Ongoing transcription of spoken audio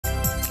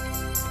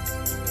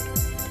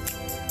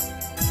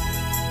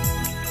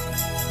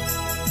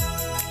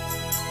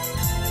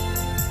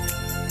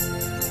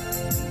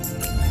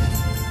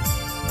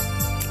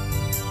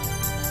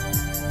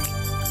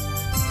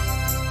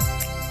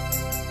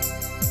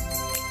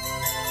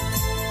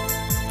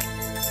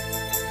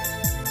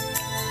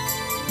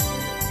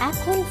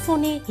এখন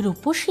ফোনে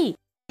রূপসী।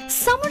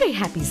 সামারে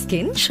happy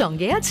skin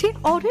সঙ্গে আছে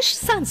Auris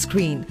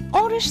sunscreen.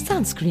 Auris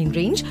sunscreen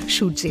range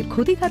সূর্যের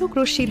ক্ষতিকারক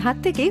রশ্মির হাত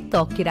থেকে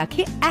ত্বককে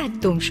রাখে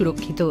একদম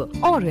সুরক্ষিত।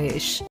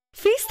 অরিশ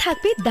ফেস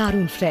থাকবে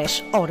দারুণ ফ্রেশ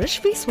অরিশ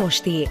ফেস ওয়াশ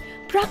দিয়ে।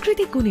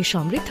 প্রাকৃতিক গুণে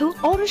সমৃদ্ধ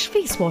অরিশ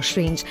ফেস ওয়াশ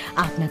রেঞ্জ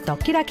আপনার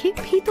ত্বককে রাখে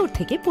ভিতর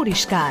থেকে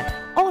পরিষ্কার।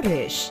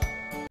 অরিশ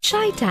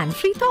চাই ট্যান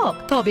ফ্রি ত্বক,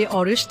 তবে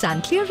অরিশ ট্যান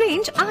ক্লিয়ার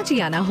রেঞ্জ আজই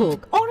আনা হোক।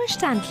 অরিশ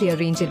ট্যান ক্লিয়ার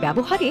রেঞ্জের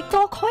ব্যবহারে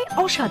ত্বক হয়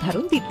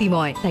অসাধারণ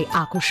দীপ্তিময়, তাই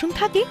আকর্ষণ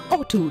থাকে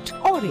অটুট।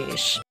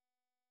 অরিশ।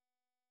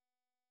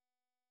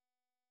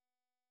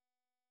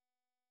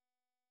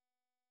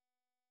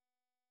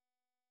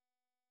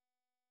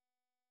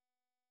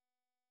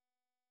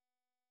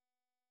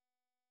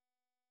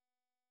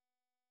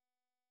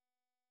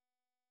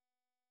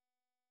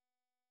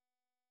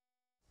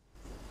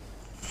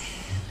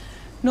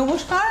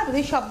 নমস্কার,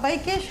 আপনাদের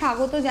সবাইকে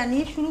স্বাগত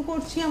জানিয়ে শুরু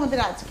করছি আমাদের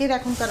আজকের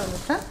এখনকার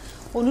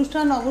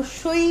অনুষ্ঠান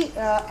অবশ্যই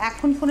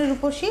এখন ফোনের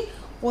রূপসী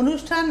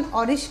অনুষ্ঠান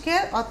অরিশ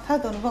কেয়ার অর্থাৎ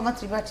অনুপমা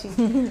ত্রিপাঠী।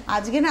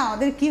 আজকে না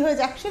আমাদের কি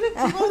হয়েছে অ্যাকচুয়ালি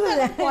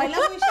পয়লা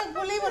বৈশাখ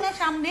বলেই বলা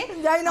সামনে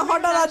যাই না,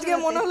 হঠাৎ আজকে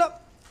মনে হলো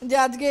যে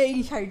আজকে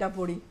এই শাড়িটা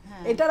পরি।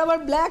 এটার আবার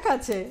ব্ল্যাক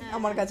আছে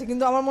আমার কাছে,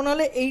 কিন্তু আমার মনে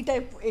হলো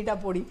এইটা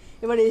পরি।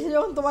 এবার এসে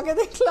যখন তোমাকে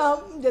দেখলাম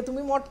যে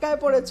তুমি মটকায়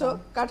পরেছো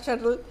কাট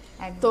শাটল,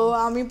 তো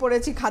আমি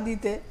পরেছি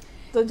খাদিতে।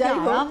 তো যাই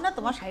হোক, না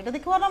তোমার শাড়িটা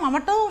দেখে বললাম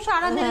আমারটাও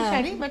আরামের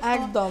শাড়ি, বাট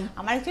একদম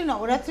আমার একটু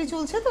নবরাত্রি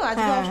চলছে তো,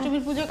 আজকে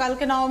অষ্টমীর পুজো,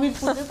 কালকে নবমীর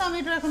পুজো, তো আমি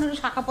এটা এখন একটু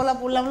শাখা পলা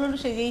পরলাম, বলে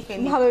সেজেই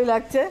ফেলি। ভালোই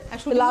লাগছে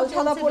লাল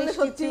সাদা পরলে,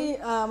 সত্যি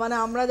মানে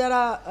আমরা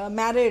যারা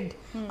ম্যারিড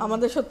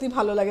আমাদের সত্যি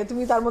ভালো লাগে।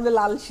 তুমি তার মধ্যে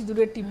লাল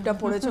সিঁদুরের টিপটা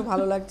পরেছো,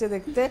 ভালো লাগছে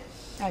দেখতে,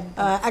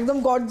 একদম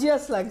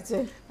গর্জিয়াস লাগছে।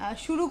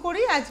 শুরু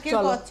করি আজকের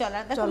পথ চলা।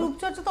 দেখো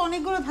রূপচর্চা তো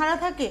অনেকগুলো ধারা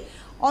থাকে,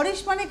 অরিশ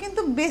মানে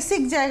কিন্তু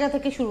বেসিক জায়গা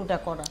থেকে শুরুটা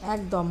করা।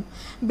 একদম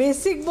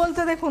বেসিক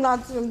বলতে দেখুন,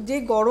 আজ যে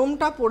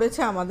গরমটা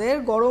পড়েছে আমাদের,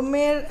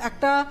 গরমের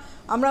একটা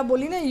আমরা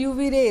বলি না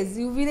ইউভি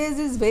রেজ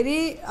ইজ ভেরি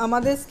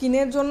আমাদের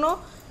স্কিনের জন্য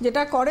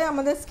যেটা করে,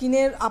 আমাদের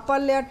স্কিনের আপার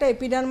লেয়ারটা,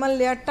 এপিডার্মাল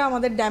লেয়ারটা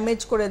আমাদের ড্যামেজ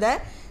করে দেয়,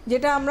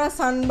 যেটা আমরা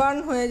সানবার্ন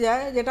হয়ে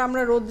যায়, যেটা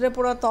আমরা রোদ্রে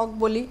পোড়া ত্বক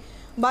বলি।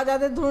 বা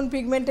যাদের ধরুন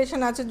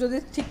পিগমেন্টেশন আছে, যদি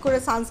ঠিক করে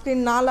সানস্ক্রিন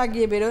না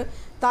লাগিয়ে বেরোয়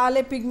তাহলে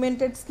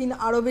পিগমেন্টেড স্কিন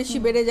আরও বেশি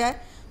বেড়ে যায়।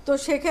 তো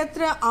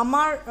সেক্ষেত্রে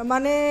আমার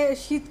মানে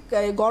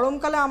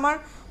গরমকালে আমার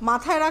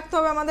মাথায় রাখতে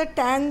হবে আমাদের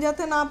ট্যান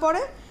যাতে না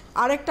পড়ে।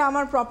 আরেকটা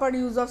আমার proper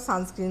use of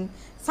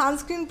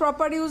sunscreen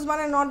proper use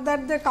মানে not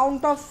that the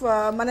count of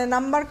মানে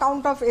number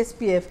count of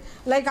SPF,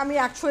 like আমি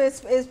 100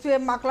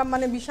 এসপিএফ মাখলাম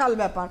মানে বিশাল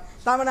ব্যাপার,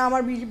 তার মানে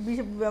আমার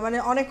মানে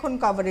অনেকক্ষণ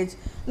coverage,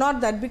 not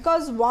that.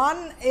 Because 1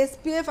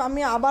 SPF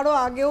আমি আবারও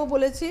আগেও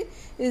বলেছি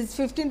ইজ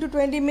 15 to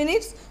 20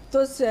 মিনিটস। তো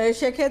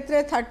সেক্ষেত্রে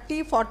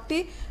 30-40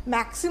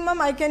 maximum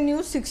I can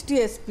use 60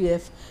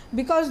 SPF.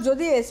 Because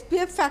যদি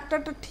এসপিএফ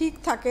ফ্যাক্টরটা ঠিক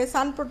থাকে,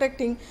 সান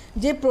প্রোটেক্টিং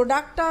যে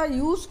প্রোডাক্টটা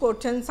ইউজ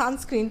করছেন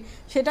সানস্ক্রিন,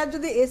 সেটার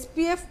যদি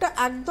এসপিএফটা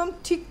একদম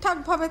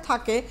ঠিকঠাকভাবে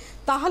থাকে,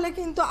 তাহলে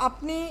কিন্তু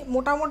আপনি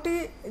মোটামুটি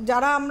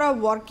যারা আমরা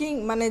ওয়ার্কিং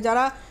মানে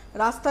যারা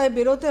রাস্তায়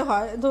বেরোতে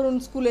হয়, ধরুন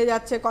স্কুলে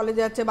যাচ্ছে,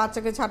 কলেজে যাচ্ছে,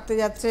 বাচ্চাকে ছাড়তে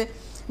যাচ্ছে,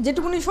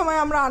 যেটুকুনি সময়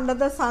আমরা আন্ডার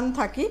দ্য সান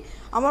থাকি,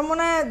 আমার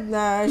মনে হয়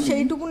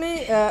সেইটুকুনি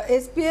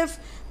এসপিএফ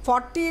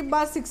 40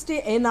 বা 60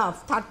 এনাফ।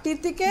 30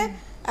 থেকে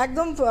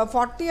একদম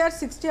 40 আর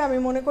 60 আমি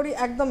মনে করি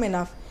একদম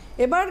এনাফ।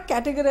 এবার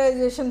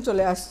ক্যাটেগরাইজেশন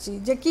চলে আসছি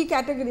যে কি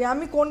ক্যাটেগরি,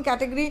 আমি কোন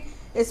ক্যাটেগরি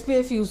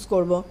এসপিএফ ইউজ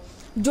করব।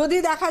 যদি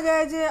দেখা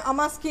যায় যে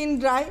আমার স্কিন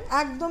ড্রাই,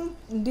 একদম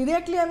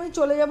ডিরেক্টলি আমি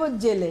চলে যাব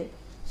জেলে,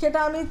 সেটা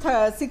আমি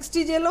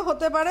 60 জেলও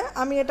হতে পারে।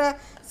 আমি এটা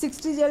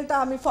 60 জেলটা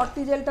আমি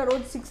 40 জেলটা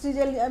রোজ 60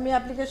 জেল আমি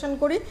অ্যাপ্লিকেশন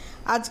করি,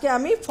 আজকে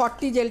আমি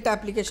 40 জেলটা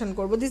অ্যাপ্লিকেশন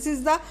করব। দিস ইজ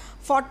দ্য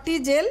 40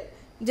 জেল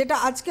যেটা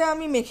আজকে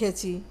আমি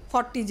মেখেছি।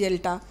 40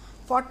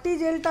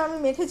 জেলটা আমি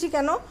মেখেছি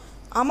কেন,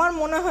 আমার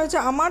মনে হয়েছে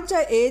আমার যা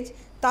এজ,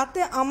 তাতে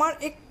আমার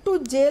একটু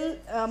জেল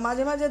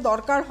মাঝে মাঝে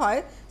দরকার হয়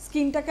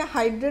স্কিনটাকে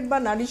হাইড্রেট বা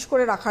নারিশ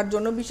করে রাখার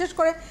জন্য। বিশেষ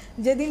করে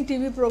যেদিন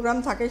টিভি প্রোগ্রাম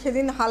থাকে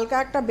সেদিন হালকা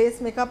একটা বেস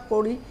মেকআপ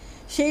করি,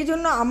 সেই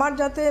জন্য আমার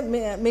যাতে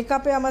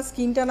মেকআপে আমার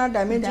স্কিনটা না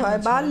ড্যামেজ হয়,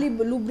 বা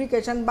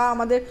লুব্রিকেশন বা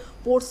আমাদের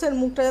পোর্সের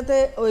মুখটা যাতে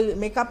ওই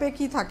মেকআপে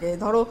কি থাকে,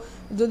 ধরো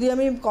যদি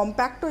আমি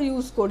কম্প্যাক্টও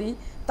ইউজ করি,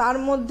 তার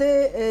মধ্যে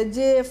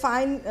যে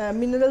ফাইন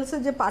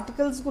মিনারেলসের যে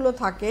পার্টিকেলসগুলো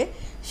থাকে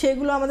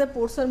সেগুলো আমাদের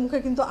পোর্সের মুখে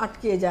কিন্তু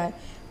আটকে যায়,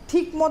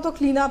 ঠিক মতো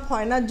ক্লিন আপ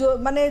হয় না।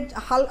 মানে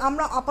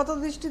আমরা আপাত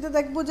দৃষ্টিতে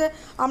দেখবো যে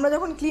আমরা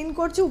যখন ক্লিন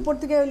করছি উপর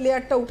থেকে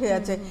লেয়ারটা উঠে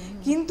যাচ্ছে,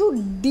 কিন্তু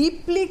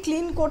ডিপলি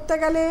ক্লিন করতে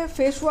গেলে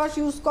ফেস ওয়াশ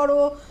ইউজ করো,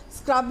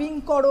 স্ক্রাবিং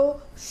করো,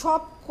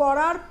 সব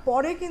করার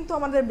পরে কিন্তু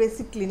আমাদের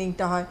বেসিক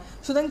ক্লিনিংটা হয়।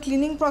 সুতরাং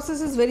cleaning process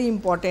is very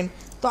important.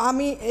 তো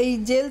আমি এই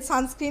জেল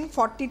সানস্ক্রিন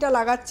 40টা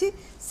লাগাচ্ছি,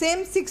 সেম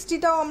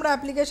 60টাও আমরা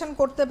অ্যাপ্লিকেশন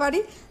করতে পারি।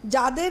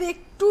 যাদের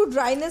একটু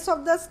ড্রাইনেস অফ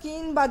দ্য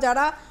স্কিন বা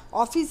যারা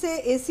অফিসে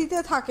এসিতে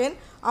থাকেন,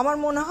 আমার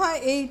মনে হয়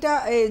এইটা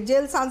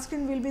jail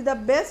sunscreen will be the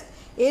best.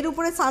 এর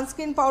উপরে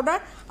সানস্ক্রিন পাউডার।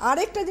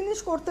 আরেকটা জিনিস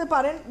করতে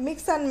পারেন,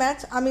 মিক্স অ্যান্ড ম্যাচ,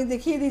 আমি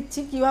দেখিয়ে দিচ্ছি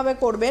কিভাবে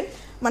করবেন।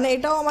 মানে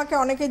এটাও আমাকে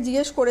অনেকে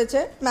জিজ্ঞেস করেছে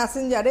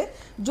মেসেঞ্জারে,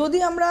 যদি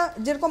আমরা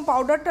যেরকম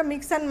পাউডারটা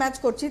মিক্স অ্যান্ড ম্যাচ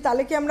করছি,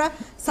 তাহলে কি আমরা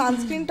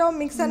সানস্ক্রিনটাও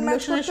মিক্স অ্যান্ড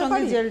ম্যাচ করতে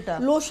পারি?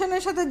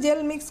 লোশনের সাথে জেল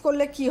মিক্স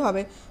করলে কি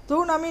হবে,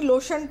 ধরুন আমি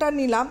লোশনটা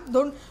নিলাম,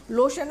 ধরুন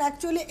লোশন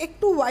অ্যাকচুয়ালি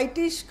একটু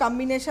হোয়াইটিশ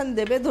কম্বিনেশন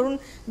দেবে, ধরুন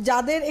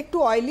যাদের একটু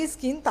অয়েলি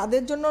স্কিন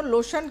তাদের জন্য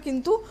লোশন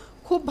কিন্তু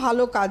খুব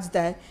ভালো কাজ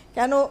দেয়,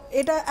 কেন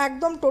এটা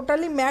একদম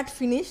টোটালি ম্যাট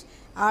ফিনিশ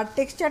আর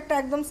টেক্সচারটা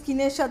একদম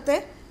স্কিনের সাথে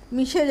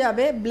মিশে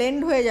যাবে,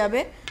 ব্লেন্ড হয়ে যাবে।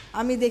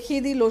 আমি দেখিয়ে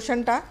দিই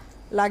লোশনটা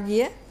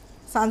লাগিয়ে,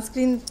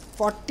 সানস্ক্রিন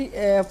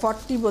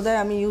 40 বোধহয়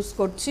আমি ইউজ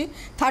করছি,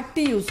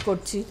 30 ইউজ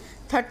করছি,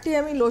 30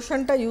 আমি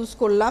লোশনটা ইউজ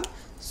করলাম।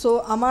 সো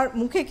আমার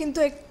মুখে কিন্তু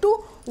একটু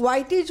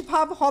হোয়াইটিশ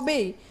ভাব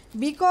হবেই,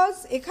 বিকজ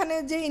এখানে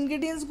যে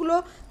ইনগ্রিডিয়েন্টসগুলো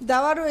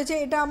দেওয়া রয়েছে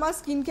এটা আমার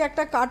স্কিনকে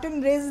একটা কার্টেন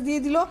রেজ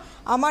দিয়ে দিল,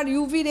 আমার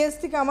ইউভি রেজ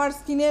থেকে আমার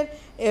স্কিনের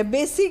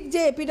বেসিক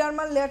যে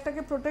এপিডার্মাল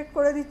লেয়ারটাকে প্রোটেক্ট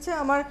করে দিচ্ছে,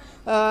 আমার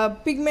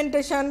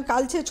পিগমেন্টেশন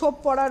কালচে ছোপ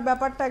পড়ার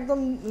ব্যাপারটা একদম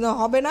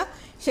হবে না।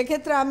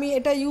 সেক্ষেত্রে আমি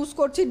এটা ইউজ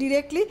করছি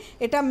ডিরেক্টলি,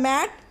 এটা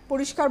ম্যাট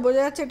পরিষ্কার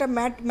বোঝা যাচ্ছে, এটা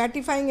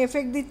ম্যাটিফাইং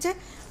এফেক্ট দিচ্ছে,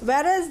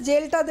 ওয়্যারাজ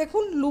জেলটা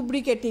দেখুন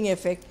লুব্রিকেটিং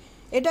এফেক্ট,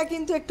 এটা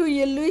কিন্তু একটু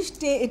ইয়েলোইশ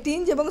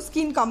টিঞ্জ এবং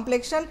skin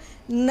complexion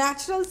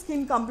natural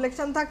skin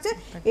complexion থাকছে।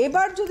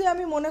 এবার যদি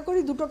আমি মনে করি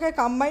দুটোকে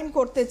কম্বাইন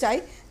করতে চাই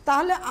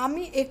তাহলে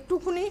আমি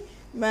একটুখানি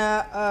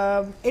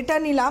এটা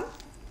নিলাম,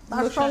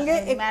 তার সঙ্গে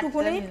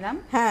একটুখানি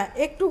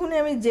একটুখানি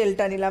আমি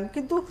জেলটা নিলাম,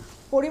 কিন্তু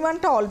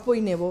পরিমাণটা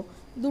অল্পই নেব,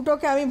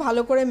 দুটোকে আমি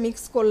ভালো করে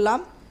মিক্স করলাম।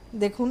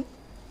 দেখুন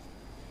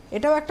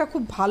এটাও একটা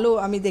খুব ভালো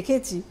আমি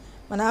দেখেছি,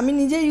 মানে আমি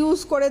নিজে ইউজ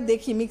করে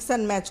দেখি মিক্স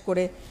অ্যান্ড ম্যাচ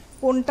করে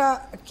কোনটা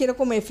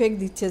কীরকম এফেক্ট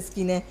দিচ্ছে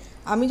স্কিনে।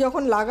 আমি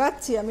যখন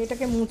লাগাচ্ছি আমি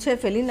এটাকে মুছে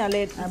ফেলি, নাহলে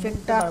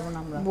এফেক্টটা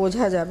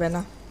বোঝা যাবে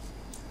না।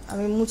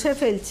 আমি মুছে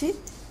ফেলছি,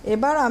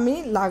 এবার আমি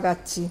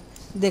লাগাচ্ছি।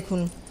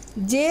 দেখুন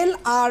জেল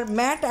আর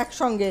ম্যাট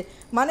একসঙ্গে,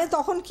 মানে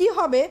তখন কি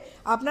হবে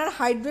আপনার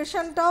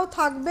হাইড্রেশনটাও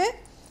থাকবে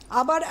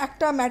আবার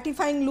একটা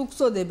ম্যাটিফাইং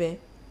লুকসও দেবে।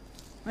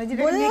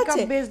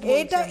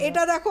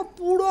 এটা দেখো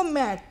পুরো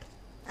ম্যাট,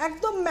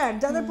 একদম ম্যাট।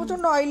 যাদের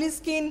প্রচণ্ড অয়েলি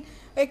স্কিন,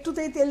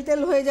 একটুতেই তেল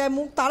তেল হয়ে যায়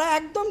মুখ, তারা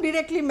একদম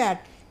ডিরেক্টলি ম্যাট,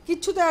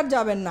 কিচ্ছুতে আর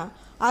যাবেন না।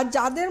 আর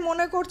যাদের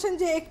মনে করছেন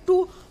যে একটু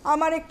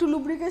আমার একটু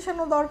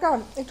লুব্রিকেশনও দরকার,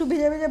 একটু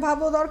ভেজে ভেজে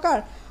ভাবও দরকার,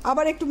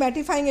 আবার একটু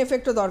ম্যাটিফাইং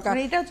এফেক্টও দরকার,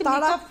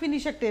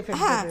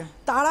 হ্যাঁ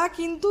তারা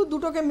কিন্তু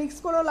দুটোকে মিক্স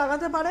করেও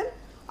লাগাতে পারেন,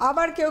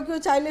 আবার কেউ কেউ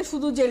চাইলে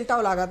শুধু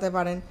জেলটাও লাগাতে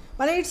পারেন,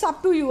 মানে ইটস আপ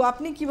টু ইউ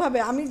আপনি কিভাবে।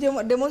 আমি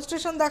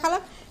ডেমনস্ট্রেশন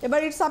দেখালাম, এবার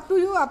ইটস আপ টু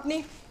ইউ আপনি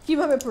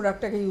কিভাবে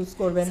প্রোডাক্টটাকে ইউজ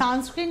করবেন।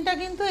 সানস্ক্রিনটা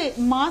কিন্তু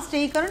মাস্ট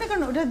এই কারণে,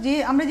 কারণ ওটা যে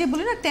আমরা যে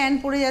বলি না ট্যান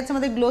পড়ে যাচ্ছে,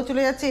 আমাদের গ্লো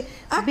চলে যাচ্ছে,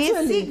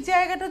 বেসিক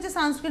জায়গাটা হচ্ছে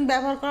সানস্ক্রিন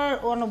ব্যবহার করার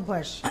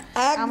অনভ্যাস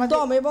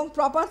একদম, এবং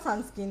প্রপার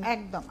সানস্ক্রিন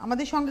একদম।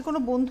 আমাদের সঙ্গে কোনো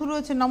বন্ধু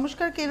রয়েছে,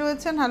 নমস্কার, কে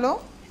রয়েছেন? হ্যালো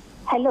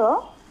হ্যালো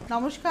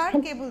নমস্কার,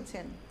 কে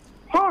বলছেন?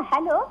 হ্যাঁ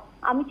হ্যালো,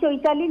 আমি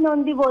চৈতালি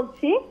নন্দী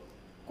বলছি।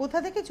 কোথা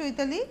থেকে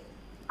চৈতালি?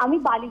 আমি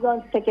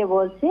বালিগঞ্জ থেকে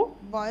বলছি।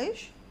 বয়স?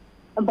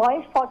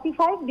 বয়স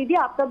 45। দিদি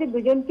আপনাদের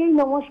দুজনকেই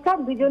নমস্কার।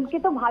 দুজনকে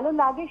তো ভালো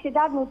লাগে, সেটা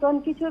আর নতুন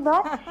কিছু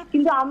নয়,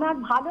 কিন্তু আমার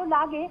ভালো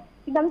লাগে,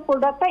 কিন্তু আমি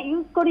প্রোডাক্টটা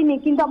ইউজ করিনি,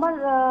 কিন্তু আমার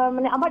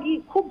মানে আমার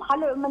খুব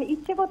ভালো মানে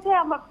ইচ্ছে করছে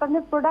আমার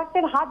আপনাদের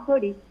প্রোডাক্টের হাত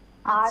ধরি।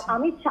 আর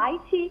আমি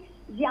চাইছি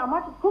যে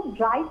আমার খুব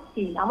ড্রাই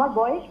স্কিন, আমার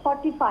বয়স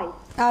 45,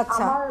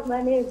 আমার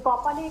মানে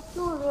কপালে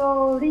একটু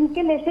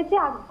রিঙ্কেল এসেছে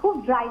আর খুব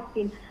ড্রাই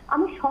স্কিন।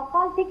 আমি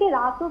সকাল থেকে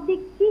রাত অবধি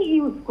কি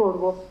ইউজ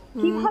করব,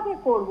 কিভাবে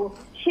করব,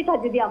 সেটা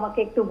যদি আমাকে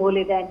একটু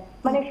বলে দেন।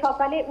 মানে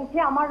সকালে উঠে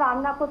আমার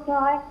রান্না করতে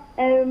হয়,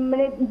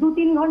 মানে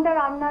 2-3 ঘন্টা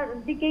রান্নার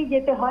দিকেই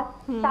যেতে হয়,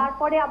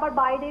 তারপরে আবার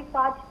বাইরের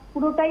কাজ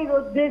পুরোটাই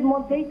রোদ্রের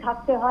মধ্যেই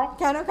থাকতে হয়।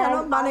 কেন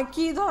মানে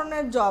কি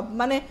ধরনের জব,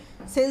 মানে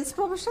সেলস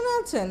প্রফেশনে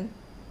আছেন?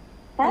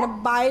 মানে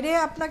বাইরে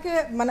আপনাকে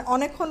মানে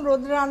অনেকক্ষণ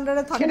রোদের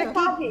আন্ডারে থাকতে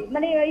কাজে,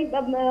 মানে ওই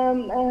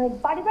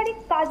পারিবারিক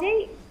কাজেই।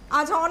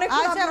 আচ্ছা,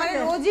 অনেকক্ষণ মানে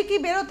রোজই কি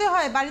বেরোতে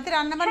হয় বাড়িতে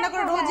রান্না বান্না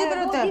করে? রোজই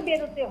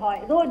বেরোতে হয়,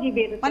 রোজই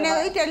বেরোতে, মানে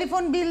ওই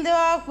টেলিফোন বিল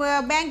দেওয়া,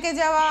 ব্যাংকে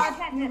যাওয়া,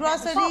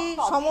 গ্রসারি,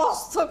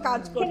 সমস্ত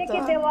কাজ করতে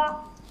হয়, দেওয়া,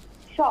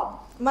 সব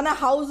মানে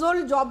হাউস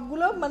হোল্ড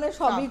জবগুলো মানে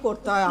সবই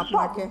করতে হয়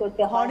আপনাকে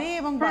ঘরে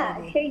এবং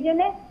বাইরে। সেই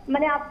জন্য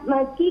মানে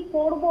কি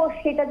করব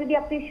সেটা যদি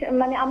আপনি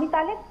মানে আমি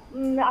তাহলে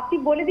আপনি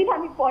বলে দিন,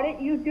 আমি পরে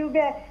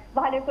ইউটিউবে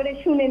ভালো করে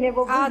শুনে নেব।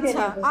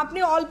 আচ্ছা, আপনি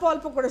অল্প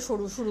অল্প করে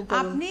শুরু করুন।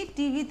 আপনি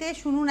টিভিতে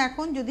শুনুন,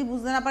 এখন যদি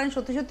বুঝতে না পারেন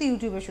সত্যি সত্যি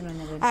ইউটিউবে শুনে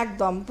নেবেন।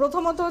 একদম।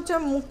 প্রথমত হচ্ছে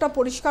মুখটা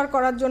পরিষ্কার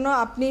করার জন্য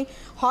আপনি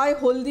হয়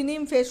হলদি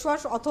নিম ফেস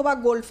ওয়াশ অথবা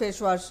গোল্ড ফেস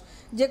ওয়াশ,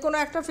 যে কোনো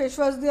একটা ফেস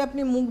ওয়াশ দিয়ে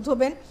আপনি মুখ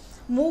ধোবেন।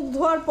 মুখ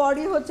ধোয়ার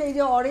পরই হচ্ছে এই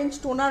যে অরেঞ্জ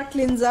টোনার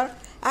ক্লিনজার,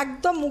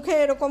 একদম মুখে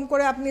এরকম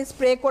করে আপনি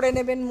স্প্রে করে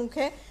নেবেন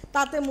মুখে,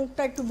 তাতে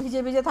মুখটা একটু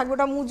ভিজে ভিজে থাকবে,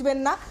 ওটা মুছবেন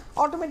না,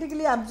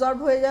 অটোমেটিক্যালি অ্যাবজর্ব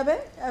হয়ে যাবে।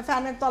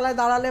 ফ্যানের তলায়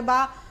দাঁড়ালে বা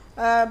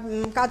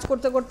কাজ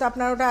করতে করতে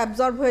আপনার ওটা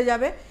অ্যাবজর্ব হয়ে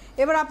যাবে।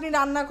 এবার আপনি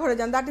রান্নাঘরে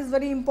যান, দ্যাট ইজ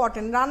ভেরি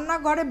ইম্পর্টেন্ট।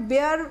 রান্নাঘরে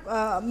বেয়ার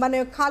মানে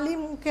খালি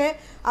মুখে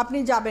আপনি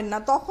যাবেন না,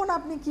 তখন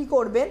আপনি কি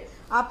করবেন,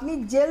 আপনি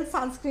জেল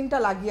সানস্ক্রিনটা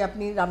লাগিয়ে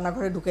আপনি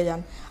রান্নাঘরে ঢুকে যান।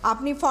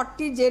 আপনি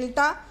 40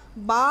 জেলটা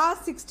বা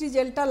 60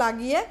 জেলটা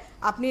লাগিয়ে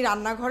আপনি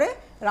রান্নাঘরে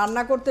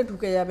রান্না করতে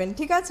ঢুকে যাবেন,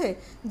 ঠিক আছে?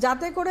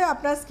 যাতে করে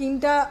আপনার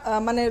স্কিনটা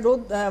মানে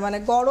মানে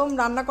গরম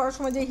রান্না করার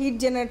সময় যে হিট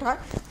জেনারেট হয়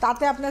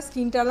তাতে আপনার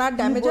স্কিনটা না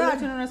ড্যামেজ হয়,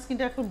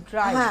 স্কিনটা খুব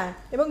ড্রাই। হ্যাঁ,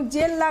 এবং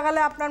জেল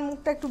লাগালে আপনার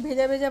মুখটা একটু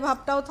ভেজা ভেজা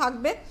ভাবটাও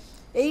থাকবে।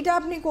 এইটা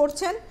আপনি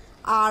করছেন।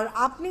 আর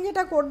আপনি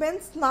যেটা করবেন,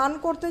 স্নান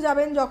করতে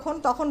যাবেন যখন,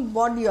 তখন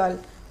বডি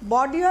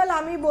অয়েল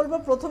আমি বলবো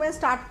প্রথমে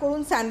স্টার্ট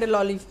করুন sandal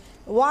olive,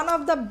 one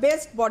of the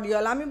best body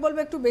oil. আমি বলবো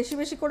একটু বেশি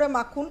বেশি করে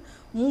মাখুন,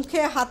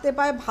 মুখে হাতে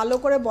পায়ে ভালো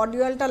করে বডি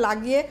অয়েলটা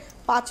লাগিয়ে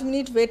 5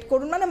 মিনিট ওয়েট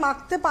করুন, মানে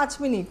মাখতে 5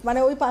 মিনিট, মানে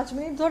ওই 5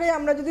 মিনিট ধরে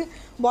আমরা যদি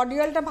বডি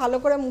অয়েলটা ভালো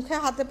করে মুখে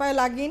হাতে পায়ে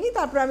লাগিয়ে নিই,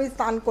 তারপরে আমি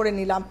স্নান করে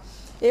নিলাম।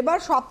 এবার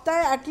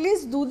সপ্তাহে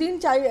অ্যাটলিস্ট 2 দিন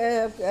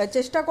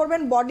চেষ্টা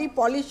করবেন বডি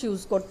পলিশ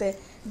ইউজ করতে,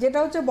 যেটা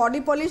হচ্ছে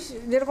বডি পলিশ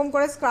যেরকম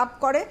করে স্ক্রাব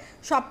করে,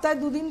 সপ্তাহে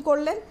 2 দিন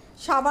করলেন।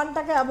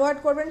 সাবানটাকে অ্যাভয়েড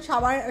করবেন,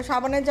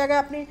 সাবানের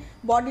জায়গায় আপনি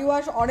body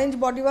wash, orange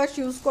body wash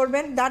use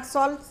করবেন, দ্যাটস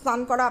অল। স্নান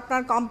করা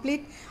আপনার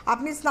কমপ্লিট।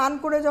 আপনি স্নান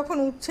করে যখন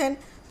উঠছেন,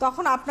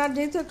 তখন আপনার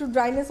যেহেতু একটু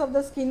ড্রাইনেস অফ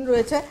দ্য স্কিন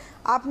রয়েছে,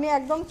 আপনি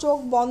একদম চোখ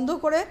বন্ধ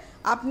করে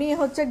আপনি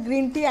হচ্ছে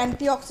গ্রিন টি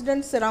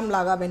অ্যান্টিঅক্সিডেন্ট সেরাম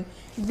লাগাবেন।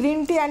 গ্রিন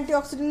টি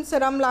অ্যান্টিঅক্সিডেন্ট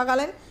সেরাম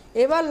লাগালেন,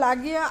 এবার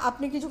লাগিয়ে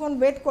আপনি কিছুক্ষণ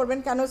ওয়েট করবেন,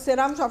 কেন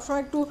সেরাম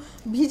সবসময় একটু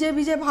ভিজে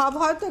ভিজে ভাব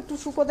হয়, তো একটু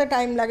শুকোতে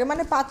টাইম লাগে,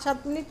 মানে 5-7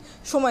 মিনিট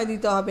সময়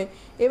দিতে হবে।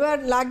 এবার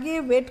লাগিয়ে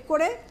ওয়েট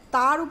করে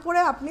তার উপরে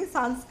আপনি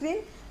সানস্ক্রিন,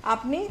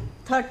 আপনি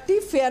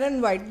 30 ফেয়ার অ্যান্ড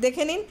হোয়াইট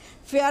দেখে নিন,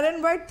 fair and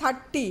white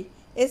 30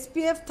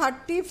 SPF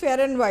 30 fair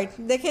and white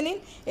দেখে নিন।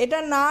 এটা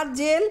না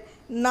জেল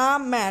না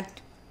ম্যাট,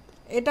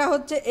 এটা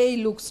হচ্ছে এই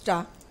লুকসটা,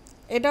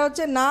 এটা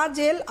হচ্ছে না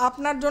জেল,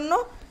 আপনার জন্য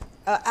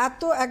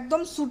এত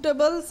একদম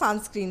সুটেবল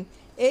সানস্ক্রিন।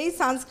 এই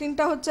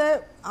সানস্ক্রিনটা হচ্ছে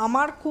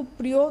আমার খুব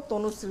প্রিয়,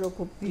 তনুশ্রীরও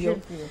খুব প্রিয়,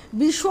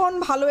 ভীষণ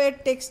ভালো এর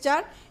টেক্সচার।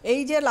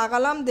 এই যে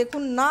লাগালাম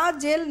দেখুন, না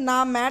জেল না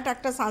ম্যাট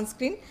একটা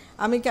সানস্ক্রিন,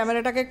 আমি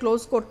ক্যামেরাটাকে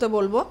ক্লোজ করতে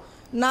বলবো,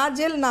 না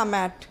জেল না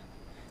ম্যাট।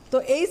 তো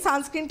এই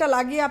সানস্ক্রিনটা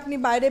লাগিয়ে আপনি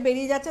বাইরে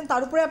বেরিয়ে যাচ্ছেন,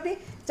 তার উপরে আপনি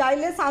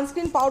চাইলে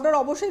সানস্ক্রিন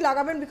পাউডার অবশ্যই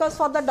লাগাবেন, because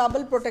for the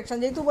double protection,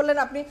 যেহেতু বললেন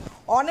আপনি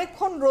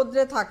অনেকক্ষণ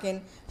রোদ্রে থাকেন,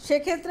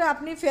 সেক্ষেত্রে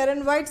আপনি ফেয়ার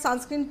অ্যান্ড হোয়াইট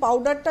সানস্ক্রিন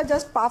পাউডারটা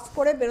জাস্ট পাফ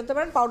করে বেরোতে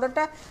পারেন,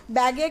 পাউডারটা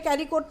ব্যাগে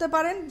ক্যারি করতে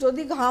পারেন,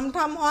 যদি ঘাম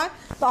ঠাম হয়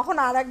তখন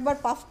আর একবার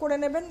পাফ করে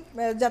নেবেন,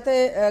 যাতে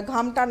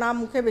ঘামটা না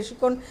মুখে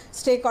বেশিক্ষণ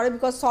স্টে করে,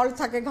 বিকজ সল্ট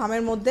থাকে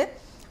ঘামের মধ্যে।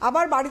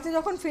 আবার বাড়িতে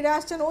যখন ফিরে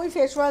আসছেন, ওই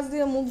ফেস ওয়াশ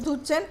দিয়ে মুখ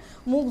ধুচ্ছেন,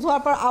 মুখ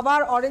ধোয়ার পর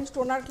আবার অরেঞ্জ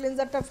টোনার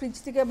ক্লিনজারটা ফ্রিজ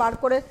থেকে বার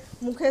করে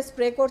মুখে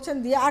স্প্রে করছেন,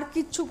 দিয়ে আর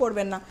কিচ্ছু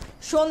করবেন না।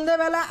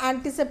 সন্ধেবেলা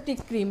অ্যান্টিসেপটিক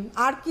ক্রিম,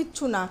 আর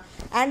কিচ্ছু না,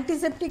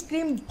 অ্যান্টিসেপটিক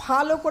ক্রিম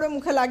ভালো করে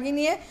মুখে লাগিয়ে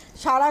নিয়ে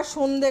সারা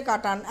সন্ধে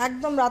কাটান,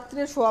 একদম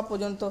রাত্রে শোয়া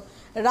পর্যন্ত।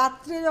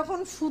 রাত্রে যখন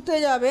শুতে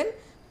যাবেন,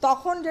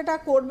 তখন যেটা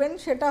করবেন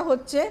সেটা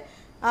হচ্ছে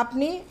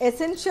আপনি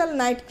এসেনশিয়াল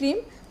নাইট ক্রিম,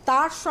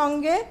 তার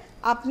সঙ্গে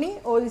আপনি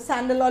ওই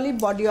স্যান্ডেল অলিভ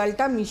বডি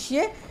অয়েলটা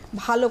মিশিয়ে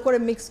ভালো করে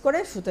মিক্স করে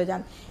শুতে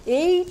যান।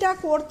 এইটা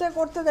করতে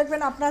করতে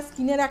দেখবেন আপনার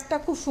স্কিনের একটা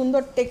খুব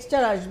সুন্দর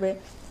টেক্সচার আসবে,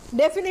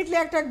 ডেফিনেটলি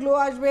একটা গ্লো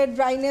আসবে,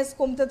 ড্রাইনেস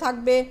কমতে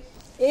থাকবে।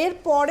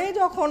 এরপরে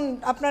যখন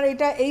আপনার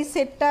এই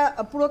সেটটা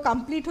পুরো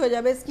কমপ্লিট হয়ে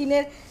যাবে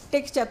স্কিনের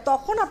টেক্সচার,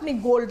 তখন আপনি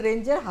গোল্ড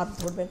রেঞ্জের হাত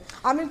ধরবেন।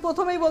 আমি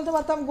প্রথমেই বলতে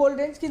পারতাম গোল্ড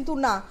রেঞ্জ, কিন্তু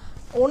না,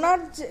 ওনার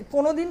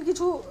কোনো দিন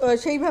কিছু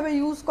সেইভাবে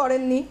ইউজ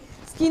করেননি,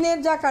 স্কিনের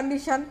যা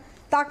কন্ডিশন,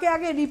 তাকে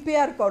আগে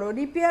রিপেয়ার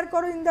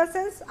করো ইন দ্য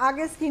সেন্স,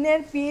 আগে স্কিনের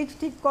পিএইচ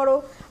ঠিক করো,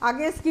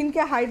 আগে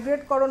স্কিনকে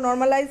হাইড্রেট করো,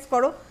 নর্মালাইজ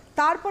করো,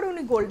 তারপরে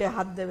উনি গোল্ডে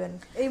হাত দেবেন।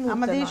 এই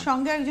আমাদের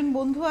সঙ্গে একজন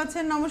বন্ধু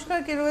আছেন, নমস্কার,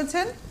 কে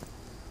রয়েছেন?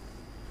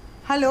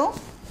 হ্যালো,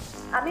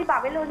 আমি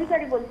পামেলা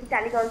অধিকারী বলছি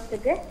টালিগঞ্জ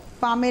থেকে।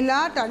 পামেলা,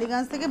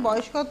 টালিগঞ্জ থেকে।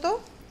 বয়স কত?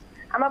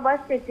 আমার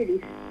বয়স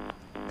 33।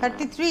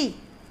 33?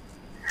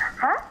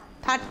 হ্যাঁ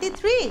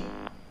 33।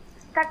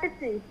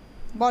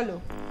 বলো।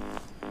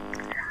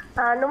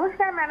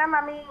 নমস্কার ম্যাডাম,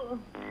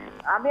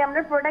 আমি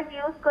আপনার প্রোডাক্ট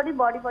ইউজ করি,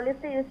 বডি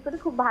পলিশটা ইউজ করি,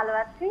 খুব ভালো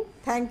আছি।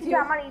 Thank you.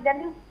 আমার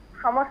ইদানিং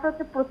সমস্যা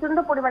হচ্ছে, প্রচন্ড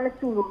পরিমাণে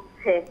চুল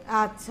উঠছে।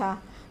 আচ্ছা,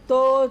 তো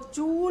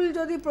চুল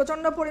যদি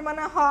প্রচণ্ড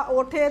পরিমাণে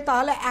ওঠে,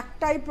 তাহলে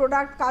একটাই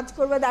প্রোডাক্ট কাজ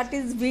করবে, that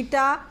is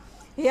Vita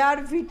hair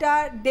Vita.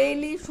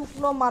 Daily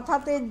শুকনো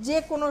মাথাতে যে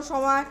কোনো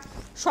সময়,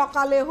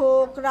 সকালে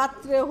হোক,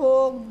 রাত্রে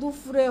হোক,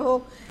 দুপুরে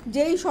হোক,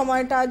 যেই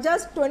সময়টা,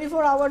 জাস্ট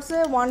 24 আওয়ার্সে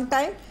ওয়ান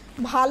টাইম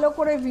ভালো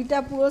করে ভিটা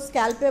পুরো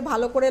স্ক্যাল্পে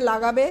ভালো করে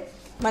লাগাবে,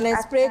 মানে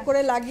স্প্রে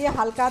করে লাগিয়ে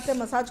হালকা হাতে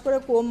ম্যাসাজ করে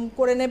কোম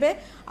করে নেবে।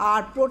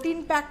 আর প্রোটিন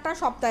প্যাকটা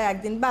সপ্তাহে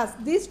একদিন, ব্যাস,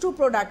 this 2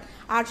 product.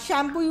 R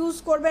shampoo use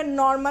করবেন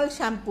normal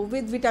shampoo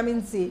with vitamin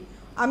C.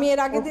 আমি এর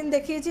আগের দিন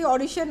দেখিয়েছি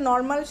অরিশের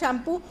normal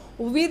shampoo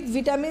with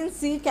vitamin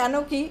C, কেন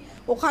কি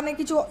ওখানে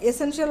কিছু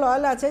এসেনশিয়াল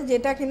অয়েল আছে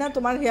যেটা কিনা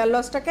তোমার হেয়ার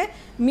লসটাকে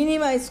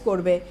মিনিমাইজ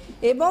করবে।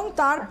 এবং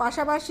তার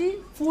পাশাপাশি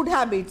food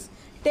habits,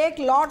 take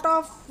lot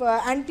of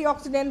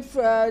antioxidant,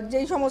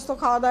 যেই সমস্ত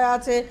খাওয়া দাওয়া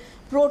আছে,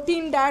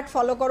 প্রোটিন ডায়েট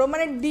ফলো করো,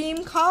 মানে ডিম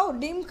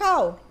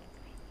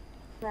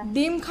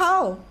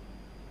খাও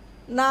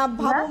না,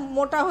 ভাবো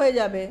মোটা হয়ে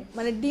যাবে,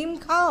 মানে ডিম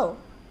খাও।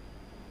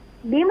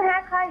 ডিম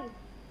হ্যাঁ খাই।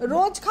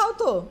 রোজ খাও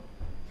তো?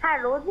 হ্যাঁ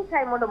রোজই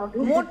খাই মোটামুটি।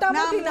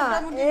 মোটামুটি না,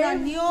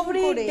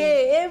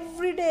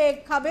 এভরিডে এগ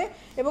খাবে,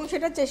 এবং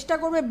সেটা চেষ্টা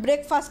করবে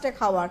ব্রেকফাস্টে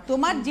খাওয়ার।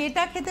 তোমার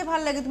যেটা খেতে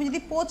ভালো লাগে, তুমি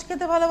যদি পোচ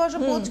খেতে ভালোবাসো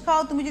পোচ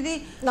খাও, তুমি যদি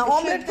না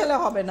অমলেট খেলে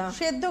হবে না,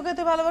 সেদ্ধ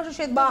খেতে ভালোবাসো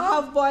সেদ্ধ, বা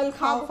হাফ বয়েল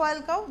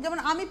খাও। যেমন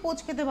আমি পোচ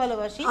খেতে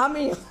ভালোবাসি।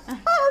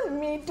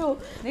 মি টু,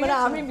 মানে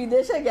আমি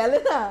বিদেশে গেলে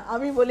না,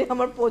 আমি বলি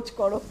আমার পোচ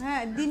করো।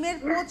 হ্যাঁ, ডিমের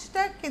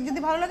পোচটা যদি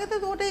ভালো লাগে তো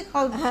ওটাই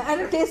খাও। হ্যাঁ, আর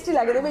টেস্টি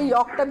লাগে, দেখবে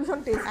ইয়কটা ভীষণ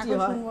টেস্টি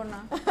হয়। শুনবো না,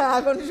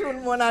 এখন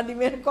শুনবো না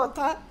ডিমের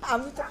কথা।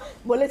 আমি তো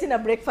বলেছি না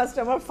ব্রেকফাস্ট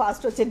আমার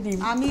ফার্স্ট হচ্ছে ডিম।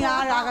 আমি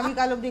আর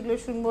আগামীকাল অব্দি এগুলো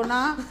শুনবো না,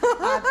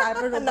 আর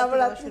তারপর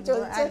নবরাত্রি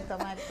চলছে, একদম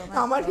একদম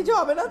আমার কিছু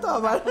হবে না তো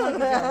আবার।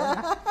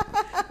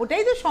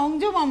 ওটাই তো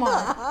সংযম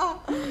আমার,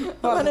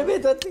 মানে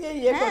ভেতর থেকে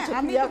ইয়ে হ্যাঁ, করছো,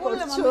 আমি ক্রিয়া তো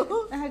বললাম, করছো।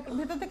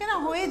 ভেতর থেকে না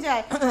হয়ে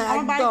যায়।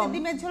 আমার বাড়িতে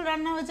ডিমের ঝোল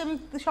রান্না হয়েছে, আমি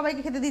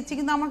সবাইকে খেতে দিচ্ছি,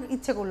 কিন্তু আমার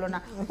ইচ্ছে করলো না,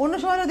 অন্য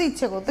সময় হয়তো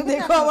ইচ্ছে করতো।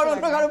 দেখো আমার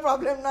অন্য কারো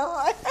প্রবলেম না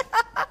হয়।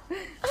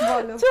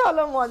 বলো,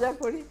 চলো মজা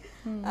করি।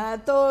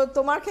 তো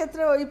তোমার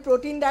ক্ষেত্রে ওই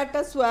প্রোটিন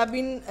ডায়েটটা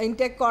সোয়াবিন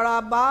ইনটেক করা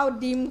বা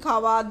ডিম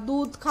খাওয়া,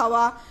 দুধ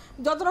খাওয়া,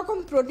 যত রকম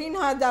প্রোটিন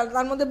হয়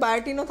তার মধ্যে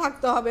বায়োটিনও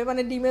থাকতে হবে,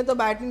 মানে ডিমে তো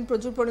বায়োটিন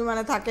প্রচুর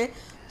পরিমাণে থাকে,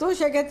 তো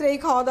সেক্ষেত্রে এই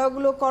খাওয়া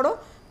দাওয়াগুলো করো।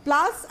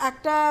 প্লাস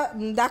একটা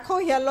দেখো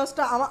হেয়ার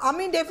লসটা,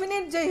 আমি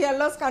ডেফিনেট যে হেয়ার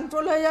লস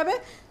কন্ট্রোল হয়ে যাবে,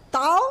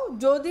 তাও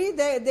যদি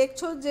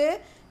দেখছো যে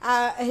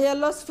হেয়ার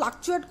লস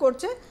ফ্লাকচুয়েট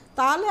করছে,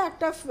 তাহলে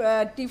একটা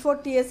T4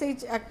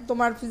 TSH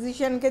তোমার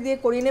ফিজিশিয়ানকে দিয়ে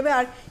করিয়ে নেবে।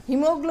 আর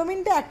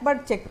হিমোগ্লোবিনটা একবার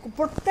চেক,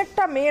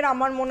 প্রত্যেকটা মেয়ের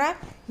আমার মনে হয়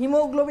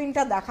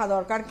হিমোগ্লোবিনটা দেখা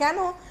দরকার। কেন,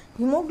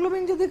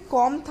 হিমোগ্লোবিন যদি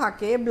কম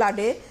থাকে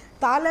ব্লাডে,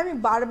 তাহলে আমি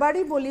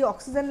বারবারই বলি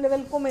অক্সিজেন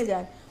লেভেল কমে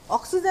যায়।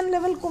 অক্সিজেন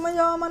লেভেল কমে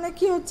যাওয়া মানে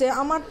কি হচ্ছে,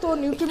 আমার তো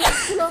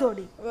নিউট্রিয়েন্টসগুলো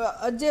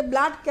যে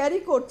ব্লাড ক্যারি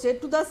করছে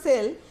টু দ্য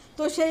সেল,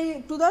 তো সেই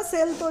টু দ্য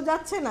সেল তো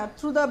যাচ্ছে না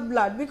থ্রু দ্য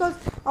ব্লাড, বিকজ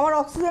আমার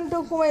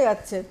অক্সিজেনটাও কমে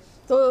যাচ্ছে,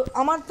 তো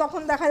আমার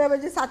তখন দেখা যাবে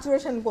যে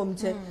স্যাচুরেশন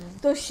কমছে।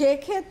 তো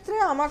সেক্ষেত্রে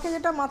আমাকে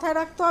যেটা মাথায়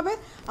রাখতে হবে,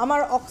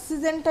 আমার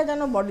অক্সিজেনটা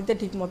যেন বডিতে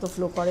ঠিকমতো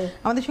ফ্লো করে।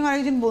 আমাদের সঙ্গে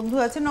আরেকজন বন্ধু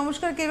আছেন,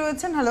 নমস্কার, কে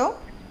রয়েছেন? হ্যালো,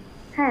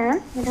 হ্যাঁ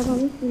ম্যাডাম,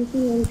 আমি শিল্পী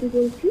মন্ত্রী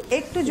বলছি।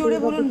 একটু জোরে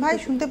বলুন ভাই,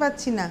 শুনতে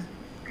পাচ্ছি না।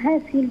 হ্যাঁ,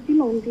 শিল্পী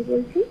মন্ত্রী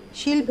বলছি,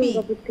 শিল্পী,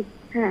 দুর্গাপুর থেকে।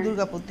 হ্যাঁ,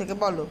 দুর্গাপুর থেকে।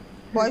 বলো,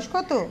 বয়স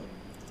কত?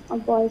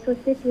 বয়স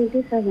হচ্ছে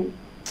 27।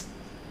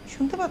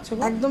 শুনতে পাচ্ছ?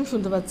 একদম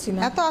শুনতে পাচ্ছি না,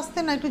 এত আসতে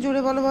না, একটু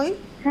জোরে বলো ভাই।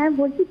 হ্যাঁ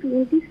বলছি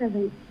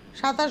 27।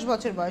 27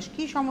 বছর বয়স।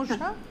 কি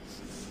সমস্যা?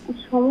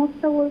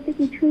 সমস্যা বলতে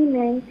কিছুই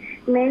নেই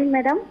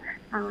ম্যাডাম,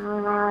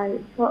 আর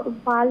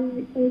পাল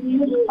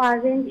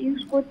রেঞ্জ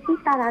ইউজ করছি,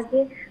 তার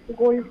আগে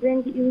গোল্ড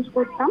রেঞ্জ ইউজ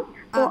করতাম।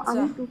 তো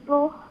আমি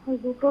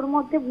দুটোর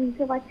মধ্যে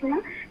বুঝতে পারছি না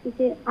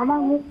যে আমার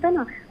মুখটা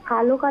না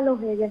কালো কালো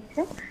হয়ে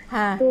যাচ্ছে।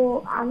 তো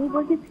আমি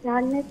বলছি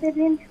ফেয়ারনেসের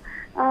রেঞ্জ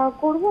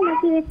করবো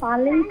নাকি এই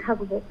পার্লেই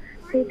থাকবো,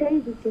 সেটাই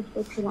জিজ্ঞেস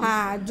করছিলাম।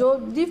 হ্যাঁ,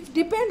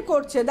 ডিপেন্ড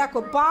করছে। দেখো,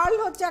 পার্ল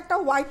হচ্ছে একটা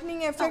হোয়াইটনিং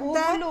এফেক্ট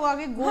দেয়,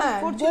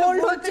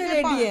 গোল্ড হচ্ছে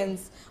রেডিয়েন্স।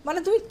 মানে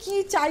তুমি কি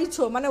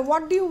চাইছো, মানে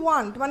হোয়াট ডু ইউ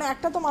ওয়ান্ট, মানে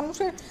একটা তো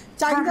মানুষের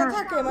চাহিদা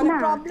থাকে, মানে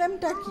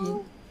প্রবলেমটা কি?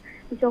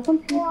 যখন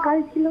শীতকাল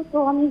ছিল তো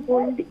আমি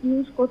গোল্ড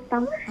ইউজ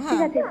করতাম,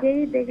 ঠিক আছে, যেই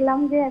দেখলাম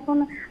যে এখন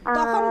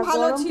তখন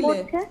ভালো ছিল,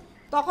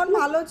 তখন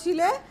ভালো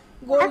ছিলে,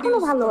 গোল্ড এখনো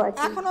ভালো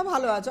আছে, এখনো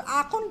ভালো আছো,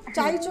 এখন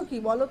চাইছো কি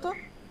বলো তো?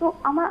 তো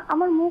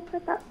আমার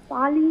মুখটা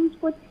পাল ইউজ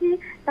করছি,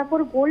 তারপর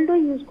গোল্ডও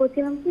ইউজ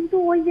করছিলাম, কিন্তু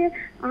ওই যে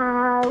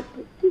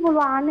কি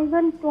বলবো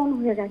আনইভেন টোন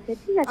হয়ে গেছে,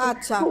 ঠিক আছে।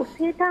 আচ্ছা,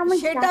 সেটা আমি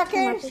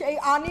সেটাকে, সেই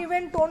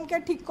আনইভেন টোনকে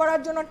ঠিক করার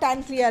জন্য ট্যান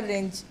ক্লিয়ার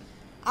রেঞ্জ।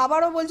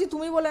 আবারও বলছি,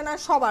 তুমি বলে না,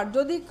 সবার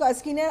যদি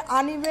স্কিনের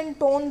আনইভেন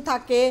টোন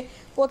থাকে,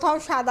 কোথাও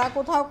সাদা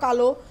কোথাও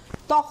কালো,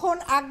 তখন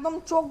একদম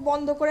চোখ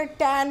বন্ধ করে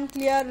ট্যান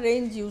ক্লিয়ার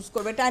রেঞ্জ ইউজ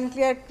করবে। Tan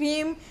clear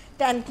cream,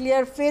 tan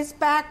clear face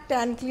pack,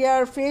 tan clear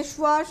face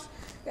wash,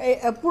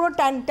 পুরো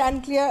ট্যান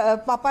ক্লিয়ার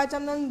পাপায়া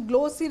চন্দন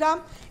গ্লো সিরাম,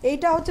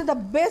 এইটা হচ্ছে দ্য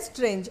বেস্ট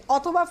রেঞ্জ।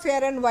 অথবা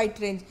fair and white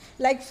range,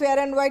 like fair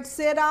and white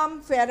serum,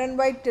 fair and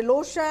white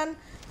lotion,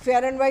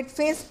 fair and white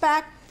face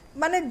pack,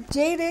 মানে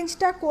যেই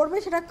রেঞ্জটা করবে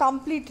সেটা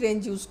complete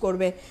range use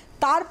করবে।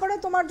 তারপরে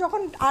তোমার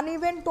যখন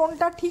আনইভেন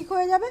টোনটা ঠিক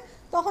হয়ে যাবে,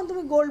 তখন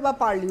তুমি গোল্ড বা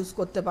পার্ল ইউজ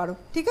করতে পারো,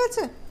 ঠিক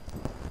আছে?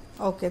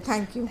 ওকে,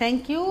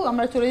 থ্যাংক ইউ।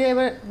 আমরা চলে যাই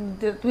এবার,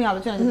 তুমি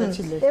আলোচনা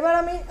করছিলে। এবার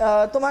আমি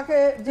তোমাকে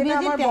যেটা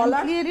আমার বলা,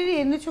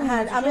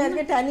 হ্যাঁ, আমি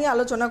আজকে ট্যানি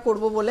আলোচনা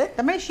করব বলে,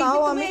 তাও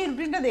আমি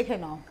রুটিনটা দেখে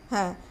নাও।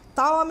 হ্যাঁ,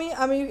 তাও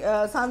আমি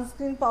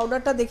সানস্ক্রিন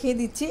পাউডারটা দেখিয়ে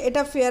দিচ্ছি।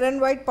 এটা ফেয়ার অ্যান্ড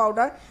হোয়াইট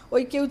পাউডার,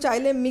 ওই কেউ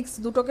চাইলে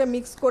দুটোকে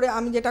মিক্স করে,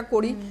 আমি যেটা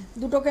করি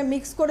দুটোকে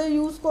মিক্স করে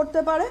ইউজ করতে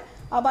পারে,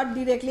 আবার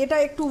ডিরেক্টলি। এটা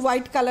একটু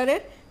হোয়াইট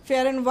কালারের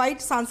fair and white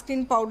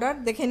sunscreen powder,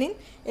 দেখে নিন।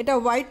 এটা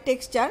হোয়াইট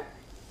টেক্সচার,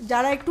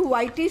 যারা একটু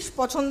হোয়াইটিশ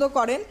পছন্দ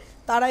করেন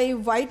তারা এই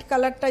হোয়াইট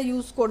কালারটা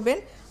ইউজ করবেন।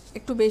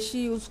 একটু বেশি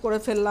ইউজ করে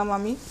ফেললাম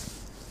আমি,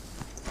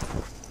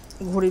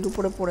 ঘড়ির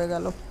উপরে পড়ে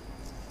গেল।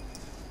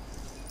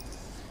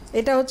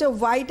 এটা হচ্ছে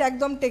হোয়াইট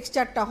একদম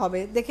টেক্সচারটা হবে,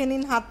 দেখে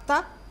নিন হাতটা,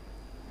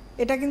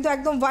 এটা কিন্তু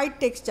একদম হোয়াইট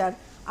টেক্সচার।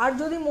 আর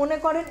যদি মনে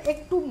করেন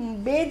একটু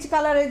বেজ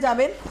কালারে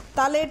যাবেন,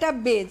 তাহলে এটা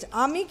বেজ।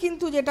 আমি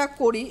কিন্তু যেটা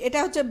করি, এটা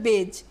হচ্ছে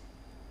বেজ,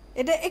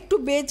 এটা একটু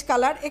বেজ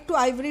কালার, একটু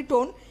আইভরি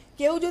টোন।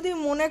 কেউ যদি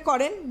মনে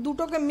করেন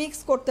দুটোকে মিক্স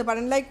করতে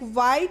পারেন, লাইক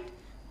হোয়াইট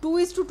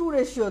 2:2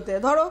 রেশিওতে।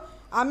 ধরো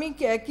আমি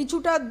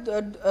কিছুটা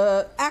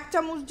 1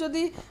 চামচ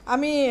যদি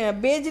আমি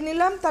বেজ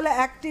নিলাম, তাহলে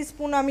 1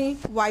 টিস্পুন আমি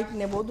হোয়াইট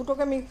নেব,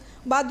 দুটোকে মিক্স,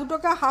 বা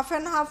দুটোকে হাফ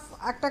অ্যান্ড হাফ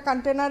একটা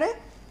কন্টেনারে,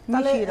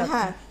 তাহলে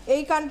হ্যাঁ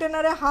এই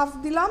কন্টেনারে হাফ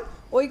দিলাম,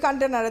 ওই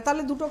কন্টেনারে,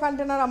 তাহলে দুটো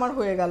কন্টেনার আমার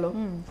হয়ে গেল।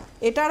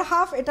 এটার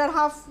হাফ এটার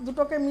হাফ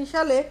দুটোকে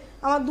মিশালে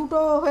আমার দুটো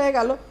হয়ে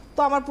গেল। তো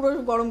আমার পুরো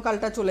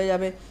গরমকালটা চলে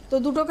যাবে। তো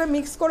দুটোকে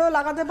মিক্স করেও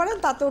লাগাতে পারেন,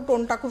 তাতেও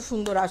টোনটা খুব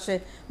সুন্দর আসে।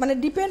 মানে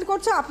ডিপেন্ড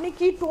করছে আপনি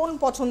কি টোন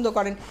পছন্দ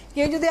করেন।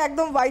 কেউ যদি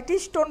একদম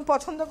হোয়াইটিশ টোন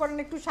পছন্দ করেন,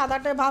 একটু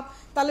সাদাটে ভাব,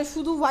 তাহলে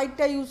শুধু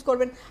হোয়াইটটা ইউজ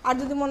করবেন। আর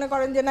যদি মনে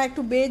করেন যে না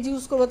একটু বেজ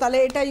ইউজ করবো, তাহলে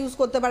এটা ইউজ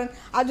করতে পারেন।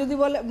 আর যদি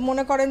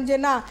মনে করেন যে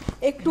না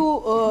একটু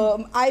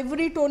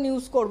আইভরি টোন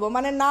ইউজ করব,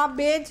 মানে না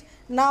বেজ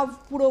না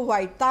পুরো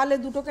হোয়াইট, তাহলে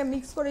দুটোকে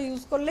মিক্স করে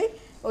ইউজ করলেই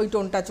ওই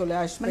টোনটা চলে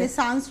আসবে। মানে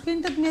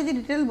সানস্ক্রিনটা তুমি যদি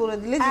ডিটেইল বলে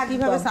দিলে যে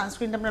কিভাবে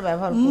সানস্ক্রিনটা আমরা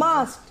ব্যবহার করব।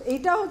 মাস্ট,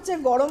 এটা হচ্ছে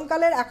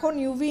গরমকালের এখন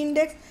ইউভি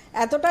ইনডেক্স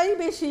এতটাই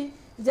বেশি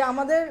যে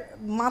আমাদের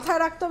মাথায়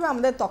রাখতে হবে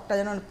আমাদের ত্বকটা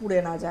যেন পুড়ে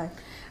না যায়।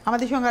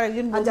 আমাদের সঙ্গে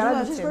আরেকজন বন্ধু যারা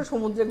আছে বিশেষ করে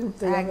সমুদ্রে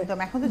ঘুরতে যাবে, একদম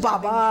এখন তো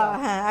বাবা,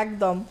 হ্যাঁ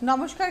একদম।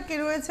 নমস্কার, কে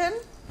রয়েছেন?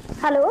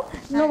 হ্যালো,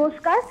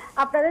 নমস্কার,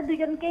 আপনাদের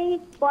দুজনকেই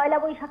পয়লা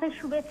বৈশাখের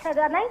শুভেচ্ছা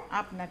জানাই।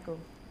 আপনাকেও।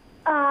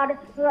 আর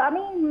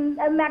আমি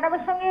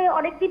ম্যাডামের সঙ্গে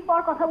অনেকদিন পর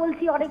কথা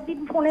বলছি, অনেকদিন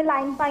ফোনে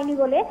লাইন পাইনি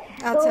বলে।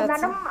 তো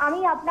ম্যাডাম, আমি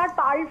আপনার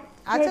পার্স,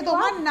 আচ্ছা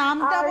তোমার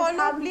নামটা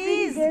বলো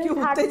প্লিজ।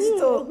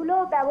 এগুলো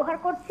ব্যবহার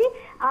করছি।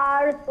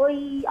 আর ওই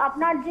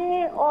আপনার যে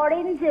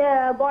অরেঞ্জ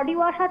বডি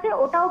ওয়াশ আছে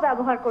ওটাও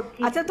ব্যবহার করছি।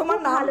 আচ্ছা তোমার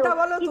নামটা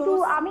বলো। কিন্তু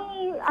আমি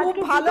আজকে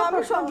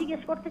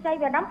জিজ্ঞেস করতে চাই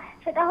ম্যাডাম,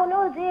 সেটা হলো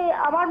যে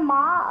আমার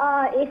মা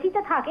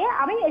এসিতে থাকে,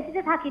 আমি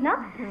এসিতে থাকি না।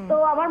 তো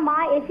আমার মা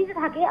এসিতে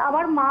থাকে,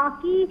 আমার মা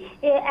কি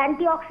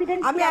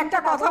অ্যান্টিঅক্সিডেন্ট? আমি একটা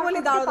কথা বলি,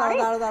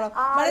 দাঁড়াও।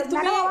 মানে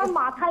তুমি, আমার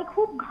মাথায়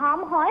খুব ঘাম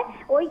হয়,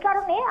 ওই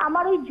কারণে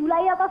আমার ওই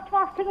জুলাই আগস্ট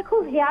মাস থেকে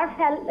খুব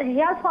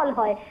হেয়ার ফল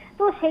হয়।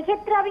 তো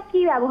সেক্ষেত্রে আমি কি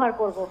ব্যবহার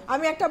করব?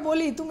 আমি একটা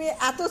বলি, তুমি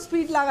এত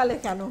স্পিড লাগালে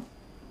কেন?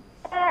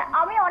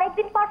 আমি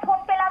অনেকদিন পর ফোন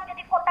পেলাম,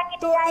 যদি ফোনটা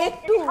কেটে যায়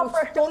একটু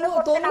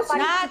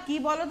না, কি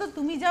বলো তো,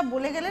 তুমি যা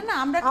বলে গেলে না,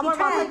 আমরা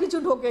কিছু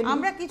ঢোকেনি,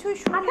 আমরা কিছুই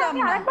শুনলাম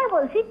না। আরেকবার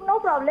বলছি, নো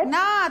প্রবলেম।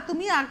 না,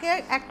 তুমি আগে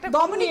একটা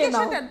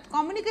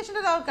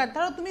কমিউনিকেশনটা দরকার।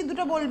 ধরো তুমি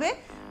দুটো বলবে,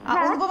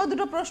 অনুভব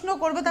দুটো প্রশ্ন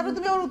করবে, তারপর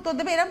তুমি ওর উত্তর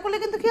দেবে। এরকম করলে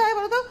কিন্তু কি হয়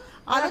বলো তো,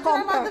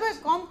 আলোচনার মাধ্যমে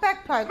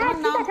কম্প্যাক্ট হয়। তোমার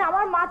নাম,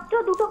 আমার মাত্র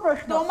দুটো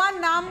প্রশ্ন। তোমার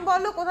নাম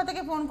বলো, কোথা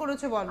থেকে ফোন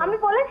করেছো বলো। আমি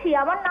বলেছি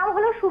আমার নাম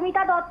হলো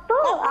সুমিতা দত্ত,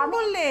 আমি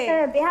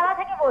বেহালা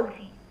থেকে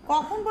বলছি।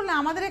 কখন বললে?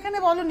 আমাদের এখানে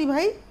বলনি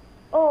ভাই।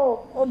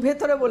 ও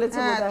ভেতরে বলেছে।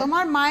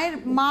 তোমার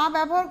মা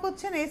ব্যবহার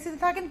করছেন, এসিতে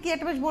থাকেন, কি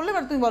একটা বেশ বললে,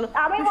 তুমি বলো।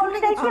 আমি বলতে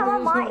চাইছি আমার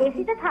মা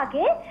এসিতে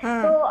থাকে।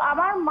 তো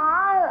আমার মা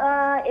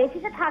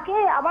এসিতে থাকে,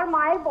 আমার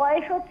মায়ের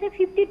বয়স হচ্ছে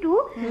 52।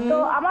 তো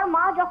আমার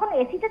মা যখন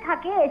এসিতে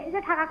থাকে, এসিতে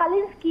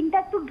থাকাকালীন স্কিনটা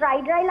একটু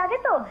ড্রাই লাগে,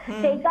 তো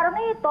সেই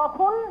কারণে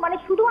তখন মানে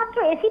শুধুমাত্র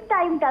এসির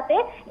টাইমটাতে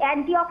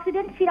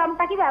অ্যান্টিঅক্সিডেন্ট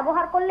সিরামটা কি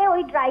ব্যবহার করলে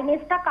ওই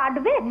ড্রাইনেসটা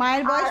কাটবে?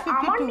 মায়ের বয়স 52।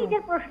 আমার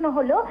নিজের প্রশ্ন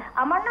হলো,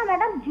 আমার না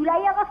ম্যাডাম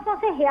জুলাই আগস্ট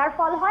মাসে হেয়ার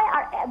ফল হয়,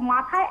 আর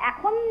মাথায়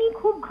এখনই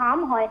খুব ঘাম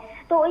হয়।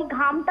 তো ওই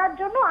ঘামটার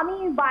জন্য আমি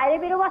বাইরে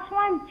বেরোবার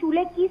সময়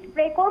চুলে কি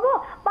স্প্রে করব,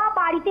 বা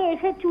বাড়িতে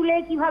এসে চুলে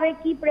কিভাবে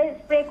কি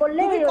স্প্রে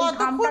করলে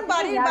কতক্ষণ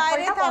বাড়ির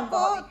বাইরে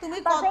থাকো?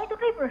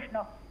 এইটুকুই প্রশ্ন।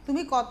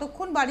 তুমি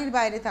কতক্ষণ বাড়ির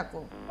বাইরে থাকো?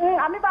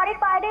 আমি বাড়ির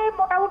বাইরে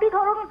মোটামুটি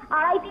ধরুন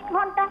 2.5-3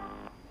 ঘন্টা।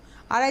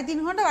 2.5-3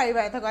 ঘন্টা বাড়ির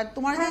বাইরে থাকো। আর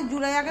তোমার যে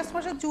জুলাই আগস্ট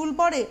মাসে চুল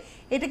পড়ে,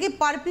 এটা কি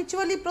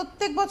পারপিচুয়ালি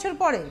প্রত্যেক বছর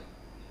পড়ে?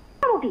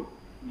 মোটামুটি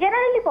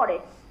জেনারেলি পড়ে।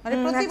 মানে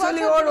প্রতি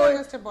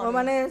বছর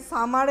মানে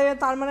সামারে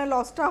তার মানে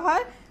লসটা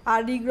হয় আর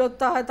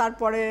রিগ্রোথটা হয়,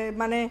 তারপরে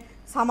মানে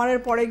সামারের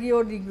পরে গিয়ে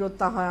ওর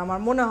রিগ্রোথটা হয় আমার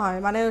মনে হয়,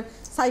 মানে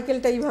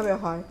সাইকেলটা এইভাবে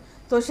হয়।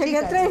 তো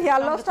সেক্ষেত্রে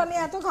হেয়ার লসটা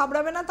নিয়ে এত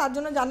ঘাবড়াবে না। তার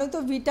জন্য জানোই তো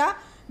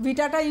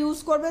ভিটাটা ইউজ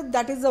করবে,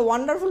 that is a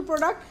wonderful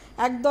product.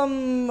 একদম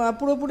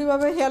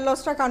পুরোপুরিভাবে হেয়ার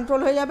লসটা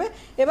কন্ট্রোল হয়ে যাবে।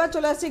 এবার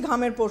চলে আসছি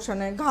ঘামের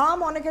পোর্শনে। ঘাম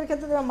অনেকের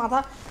ক্ষেত্রে মাথা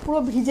পুরো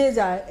ভিজে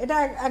যায়, এটা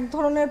এক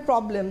ধরনের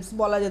প্রবলেমস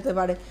বলা যেতে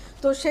পারে।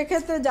 তো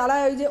সেক্ষেত্রে যারা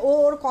ওই যে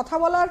ওর কথা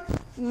বলার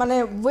মানে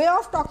ওয়ে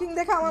অফ টকিং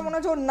দেখে আমার মনে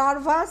হচ্ছে ওর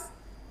নার্ভাস,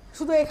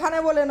 শুধু এখানে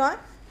বলে নয়,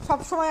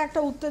 সবসময় একটা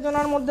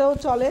উত্তেজনার মধ্যেও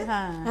চলে।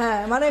 হ্যাঁ,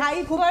 মানে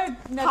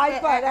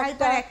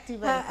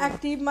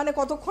অ্যাক্টিভ, মানে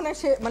কতক্ষণে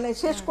মানে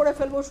শেষ করে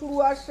ফেলবো, শুরু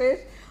আর শেষ,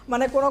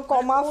 মানে কোনো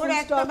কমা ফুল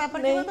স্টপ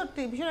নেই।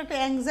 ভীষণ একটা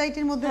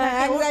অ্যাংজাইটির মধ্যে,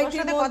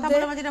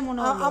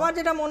 আমার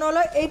যেটা মনে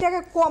হলো এইটাকে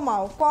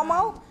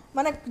কমাও,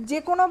 মানে যে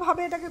কোনো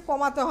ভাবে এটাকে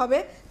কমাতে হবে,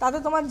 তাতে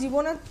তোমার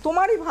জীবনে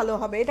তোমারই ভালো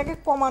হবে। এটাকে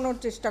কমানোর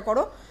চেষ্টা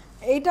করো।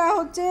 এইটা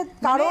হচ্ছে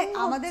কারণ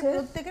আমাদের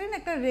প্রত্যেকেরই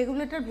একটা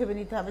রেগুলেটর ভেবে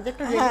নিতে হবে, যে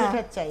একটা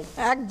রেগুলেটর চাই।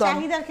 একদম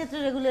চাহিদার ক্ষেত্রে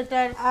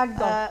রেগুলেটর,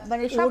 একদম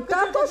মানে ওটা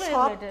তো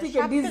সবথেকে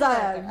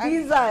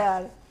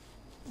ডিজায়ার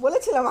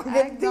বলেছিলাম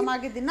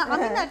আগের দিন। না,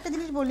 আমি না একটা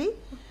জিনিস বলি,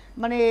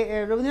 মানে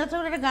রবীন্দ্রনাথ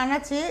ঠাকুরের একটা গান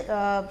আছে,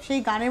 সেই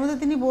গানের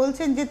মধ্যে তিনি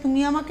বলছেন যে তুমি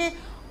আমাকে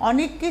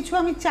অনেক কিছু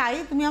আমি চাই,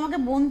 তুমি আমাকে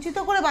বঞ্চিত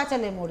করে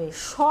বাঁচালে মোরে।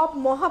 সব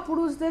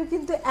মহাপুরুষদের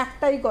কিন্তু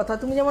একটাই কথা,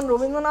 তুমি যেমন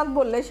রবীন্দ্রনাথ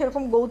বললে,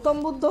 সেরকম গৌতম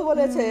বুদ্ধ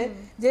বলেছে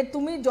যে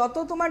তুমি যত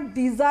তোমার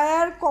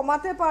ডিজায়ার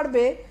কমাতে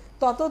পারবে,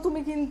 তত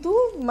তুমি কিন্তু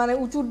মানে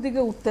উঁচুর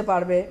দিকে উঠতে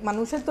পারবে।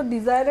 মানুষের তো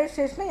ডিজায়ারের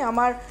শেষ নেই।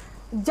 আমার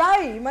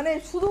যাই মানে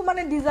শুধু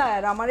মানে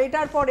ডিজায়ার, আমার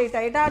এটার পর এটা,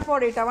 এটার পর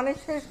এটা, মানে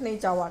শেষ নেই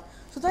চাওয়ার।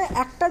 সুতরাং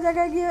একটা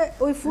জায়গায় গিয়ে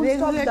ওই ফুল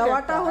স্টপ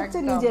দেওয়াটা হচ্ছে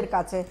নিজের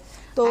কাছে।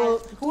 তো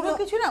পুরো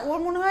কিছু না, ওর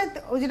মনে হয়,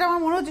 যেটা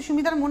আমার মনে হচ্ছে,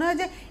 সুমিতার মনে হয়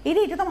যে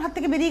এটা তো আমার হাত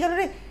থেকে বেরিয়ে গেল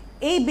রে,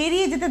 এই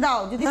বেরিয়ে যেতে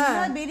দাও। যদি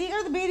বেরিয়ে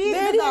গেল তো বেরিয়ে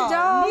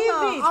যাও,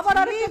 আবার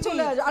আরেকটা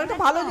চলে আসবে, আরেকটা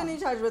ভালো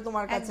জিনিস আসবে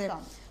তোমার কাছে।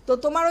 তো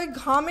তোমার ওই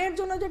ঘামের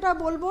জন্য যেটা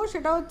বলবো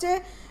সেটা হচ্ছে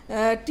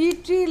টি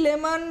ট্রি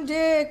লেমন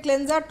যে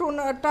ক্লেনজার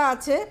টোনারটা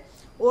আছে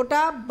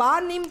ওটা, বা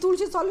নিম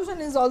তুলসী সলিউশন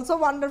ইজ অলসো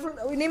ওয়ান্ডারফুল।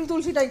 ওই নিম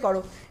তুলসীটাই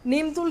করো,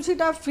 নিম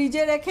তুলসীটা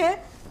ফ্রিজে রেখে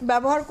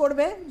ব্যবহার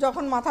করবে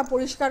যখন মাথা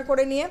পরিষ্কার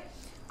করে নিয়ে।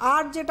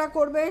 আর যেটা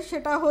করবে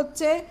সেটা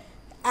হচ্ছে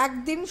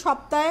একদিন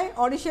সপ্তাহে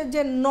অরিশের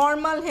যে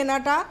নর্মাল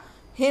হেনাটা,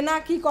 হেনা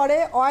কি করে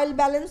অয়েল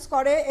ব্যালেন্স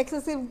করে,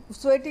 এক্সেসিভ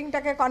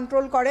সোয়েটিংটাকে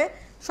কন্ট্রোল করে,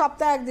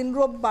 সপ্তাহে একদিন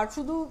রোববার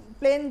শুধু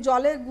প্লেন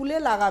জলে গুলে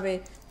লাগাবে,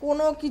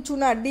 কোনো কিছু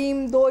না, ডিম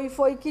দই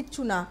ফই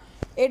কিচ্ছু না,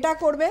 এটা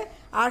করবে।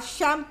 আর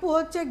শ্যাম্পু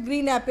হচ্ছে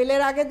গ্রিন অ্যাপেল।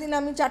 এর আগের দিন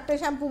আমি 4টে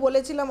শ্যাম্পু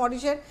বলেছিলাম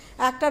অরিশের,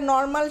 একটা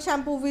normal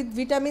shampoo with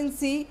vitamin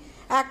C,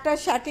 একটা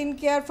satin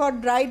care for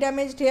dry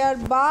damaged hair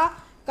বা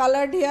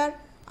কালার্ড হেয়ার,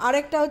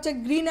 আরেকটা হচ্ছে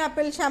গ্রিন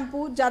অ্যাপেল শ্যাম্পু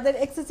যাদের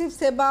এক্সেসিভ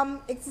সেবাম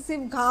এক্সেসিভ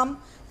ঘাম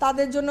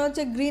তাদের জন্য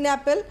হচ্ছে গ্রিন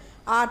অ্যাপেল,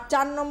 আর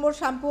 4 নম্বর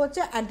শ্যাম্পু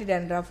হচ্ছে অ্যান্টি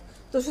ড্যান্ড্রাফ।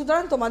 তো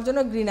সুতরাং তোমার জন্য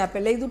গ্রিন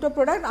অ্যাপেল, এই দুটো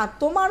প্রোডাক্ট। আর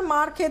তোমার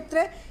মার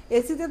ক্ষেত্রে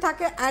এসিতে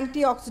থাকে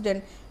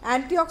antioxidant.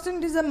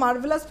 Antioxidant is a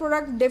marvellous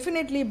product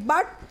definitely,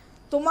 but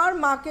তোমার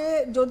মাকে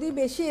যদি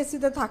বেশি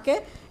এসিতে থাকে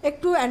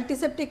একটু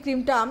অ্যান্টিসেপটিক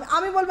ক্রিমটা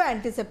আমি বলবো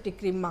অ্যান্টিসেপটিক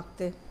ক্রিম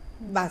মাখতে,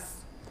 ব্যাস,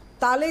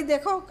 তাহলেই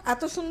দেখো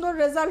এত সুন্দর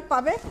রেজাল্ট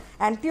পাবে।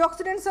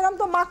 অ্যান্টিঅক্সিডেন্ট সেরাম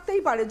তো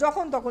মাখতেই পারে,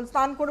 যখন তখন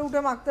স্নান করে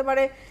উঠে মাখতে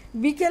পারে,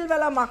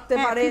 বিকেলবেলা মাখতে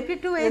পারে,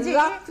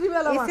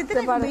 রাত্রিবেলা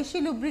মাখতে পারে,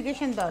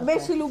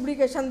 বেশি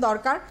লুব্রিকেশন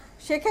দরকার,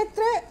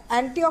 সেক্ষেত্রে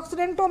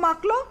অ্যান্টিঅক্সিডেন্টও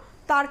মাখলো,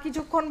 তার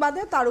কিছুক্ষণ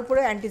বাদে তার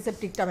উপরে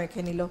অ্যান্টিসেপটিকটা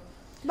মেখে নিল,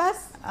 ব্যাস।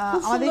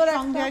 আমাদের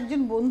সঙ্গে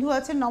একজন বন্ধু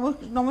আছেন,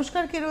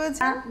 নমস্কার, কে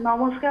রয়েছে?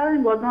 নমস্কার, আমি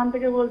বর্ধমান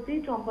থেকে বলছি,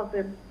 চম্পা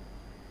সেন।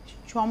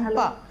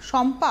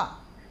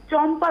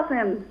 চম্পা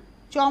সেন।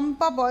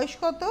 চম্পা, বয়স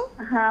কত?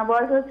 হ্যাঁ,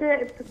 বয়স হচ্ছে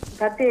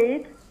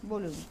 38।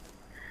 বলুন।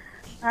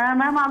 হ্যাঁ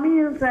ম্যাম, আমি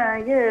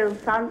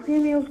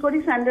সানস্ক্রিন ইউজ করি,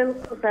 স্যান্ডেল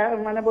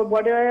মানে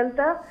বডি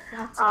অয়েলটা,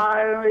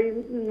 আর ওই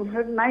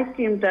নাইট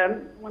ক্রিমটা,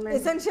 মানে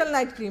এসেনশিয়াল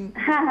নাইট ক্রিম।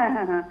 হ্যাঁ হ্যাঁ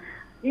হ্যাঁ হ্যাঁ।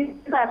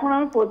 এখন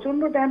আমি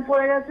প্রচন্ড ট্যান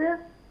পড়ে গেছে,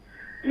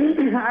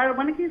 আর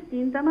মানে কি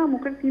স্কিনটা না,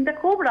 মুখের স্কিনটা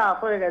খুব রাফ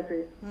হয়ে গেছে।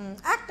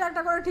 একটা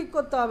একটা করে ঠিক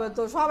করতে হবে,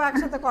 তো সব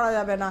একসাথে করা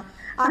যাবে না।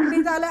 আপনি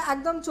তাহলে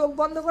একদম চোখ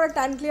বন্ধ করে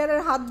ট্যান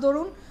ক্লিয়ারের হাত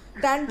ধরুন,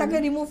 ট্যানটাকে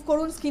রিমুভ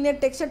করুন, স্কিনের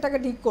টেক্সচারটাকে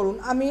ঠিক করুন।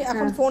 আমি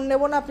এখন ফোন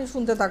নেব না, আপনি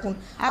শুনতে থাকুন,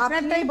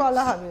 আপনারটাই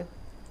বলা হবে।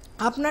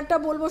 আপনারটা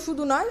বলবো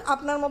শুধু নয়,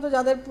 আপনার মতো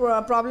যাদের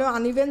problem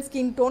uneven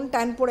skin tone,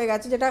 tan পড়ে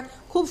গেছে, যেটা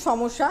খুব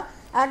সমস্যা,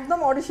 একদম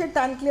অরিশের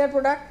ট্যান ক্লিয়ার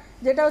প্রোডাক্ট,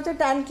 যেটা হচ্ছে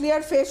ট্যান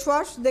ক্লিয়ার ফেস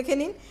ওয়াশ। দেখে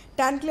নিন,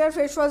 ট্যান ক্লিয়ার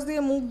ফেস ওয়াশ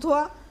দিয়ে মুখ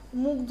ধোয়া,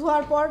 মুখ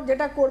ধোয়ার পর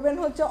যেটা করবেন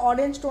হচ্ছে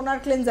orange toner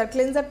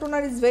cleanser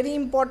toner is very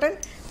important.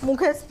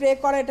 মুখে স্প্রে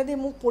করা, এটা দিয়ে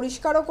মুখ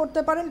পরিষ্কারও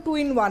করতে পারেন, 2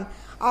 in 1,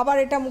 আবার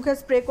এটা মুখে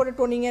স্প্রে করে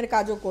টোনিংয়ের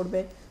কাজও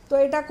করবে। তো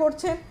এটা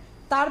করছেন,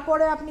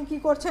 তারপরে আপনি কি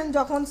করছেন,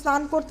 যখন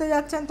স্নান করতে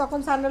যাচ্ছেন তখন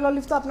স্যান্ডেল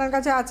অলিভ তো আপনার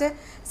কাছে আছে,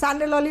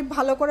 স্যান্ডেল অলিভ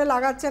ভালো করে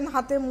লাগাচ্ছেন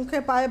হাতে মুখে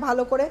পায়ে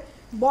ভালো করে।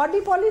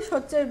 বডি পলিশ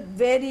হচ্ছে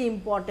ভেরি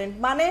ইম্পর্টেন্ট,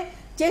 মানে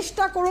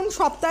চেষ্টা করুন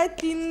সপ্তাহে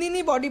 3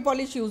 দিনই বডি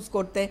পলিশ ইউজ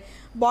করতে।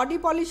 বডি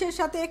পলিশের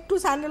সাথে একটু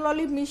স্যান্ডেল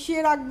অলিভ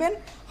মিশিয়ে রাখবেন,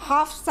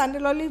 হাফ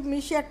স্যান্ডেল অলিভ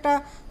মিশিয়ে একটা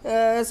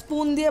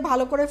স্পুন দিয়ে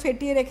ভালো করে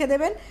ফেটিয়ে রেখে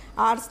দেবেন।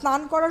 আর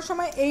স্নান করার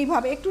সময়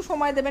এইভাবে একটু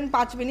সময় দেবেন,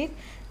 5 মিনিট।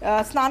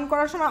 স্নান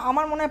করার সময়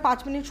আমার মনে হয় 5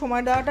 মিনিট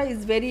সময় দেওয়াটা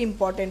ইজ ভেরি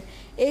ইম্পর্টেন্ট।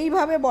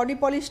 এইভাবে বডি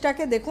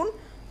পলিশটাকে দেখুন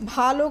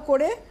ভালো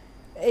করে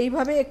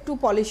এইভাবে একটু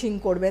পলিশিং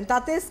করবেন,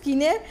 তাতে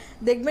স্কিনের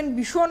দেখবেন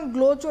ভীষণ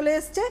গ্লো চলে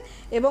এসছে,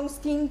 এবং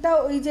স্কিনটা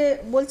ওই যে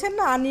বলছেন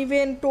না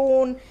আনইভেন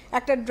টোন,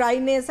 একটা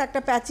ড্রাইনেস,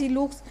 একটা প্যাচি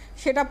লুকস,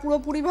 সেটা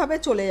পুরোপুরিভাবে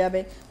চলে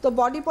যাবে। তো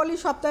বডি পলিশ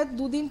সপ্তাহে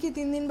 2 দিন কি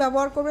 3 দিন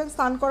ব্যবহার করবেন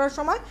স্নান করার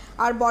সময়,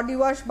 আর বডি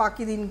ওয়াশ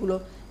বাকি দিনগুলো।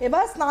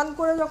 এবার স্নান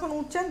করে যখন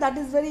উঠছেন, দ্যাট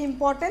ইজ ভেরি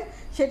ইম্পর্টেন্ট,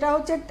 সেটা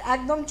হচ্ছে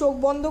একদম চোখ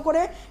বন্ধ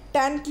করে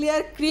ট্যান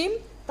ক্লিয়ার ক্রিম,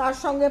 তার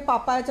সঙ্গে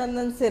পাপায়া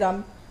চন্দন সিরাম,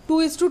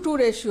 2:2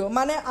 রেশিও।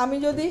 মানে আমি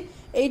যদি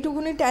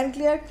এইটুকুনি ট্যান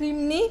ক্লিয়ার ক্রিম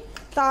নিই,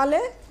 তাহলে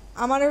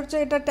আমার হচ্ছে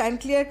এটা ট্যান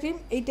ক্লিয়ার ক্রিম,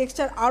 এই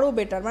টেক্সচার আরও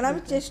বেটার, মানে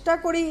আমি চেষ্টা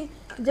করি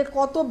যে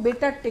কত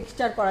বেটার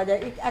টেক্সচার করা যায়।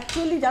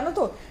 অ্যাকচুয়ালি জানো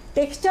তো,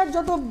 টেক্সচার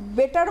যত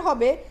বেটার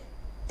হবে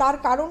তার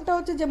কারণটা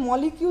হচ্ছে যে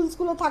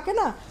মলিকিউলসগুলো থাকে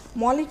না,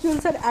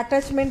 মলিকিউলসের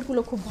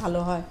অ্যাটাচমেন্টগুলো খুব ভালো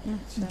হয়।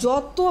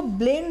 যত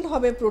ব্লেন্ড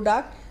হবে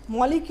প্রোডাক্ট,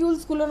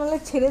 মলিকিউলসগুলো নাহলে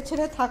ছেড়ে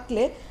ছেড়ে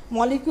থাকলে,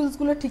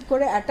 মলিকিউলসগুলো ঠিক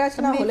করে অ্যাটাচ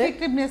না হলে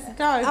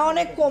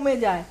অনেক কমে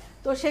যায়।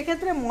 তো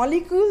সেক্ষেত্রে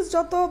মলিকিউলস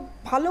যত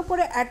ভালো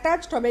করে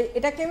অ্যাটাচড হবে,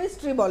 এটা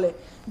কেমিস্ট্রি বলে,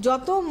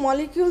 যত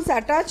মলিকিউলস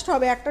অ্যাটাচড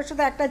হবে একটার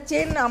সাথে একটা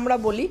চেন আমরা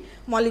বলি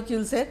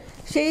মলিকিউলসের,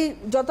 সেই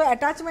যত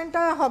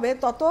অ্যাটাচমেন্টটা হবে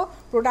তত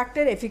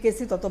প্রোডাক্টের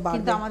এফিকেসি তত বাড়বে।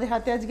 কিন্তু আমাদের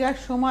হাতে আজকে আর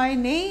সময়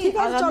নেই,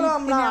 চলো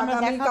আমরা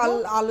আগামীকাল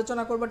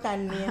আলোচনা করবো ট্যান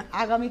নিয়ে।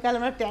 আগামীকাল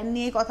আমরা ট্যান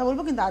নিয়ে কথা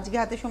বলবো, কিন্তু আজকে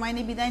হাতে সময়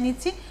নেই, বিদায়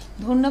নিচ্ছি।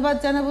 ধন্যবাদ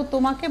জানাবো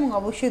তোমাকে, এবং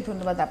অবশ্যই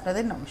ধন্যবাদ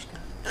আপনাদের। নমস্কার।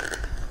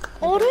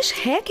 অরশ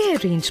হেয়ার কেয়ার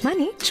রেঞ্জ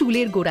মানে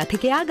চুলের গোড়া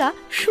থেকে আগা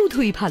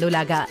শুধুই ভালো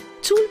লাগা,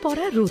 চুল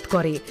পড়া রোধ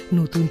করে,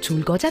 নতুন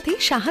চুল গজাতে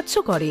সাহায্য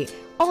করে।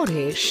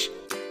 অরশ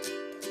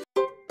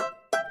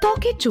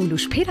ত্বকের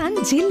চৌলুস ফেরান,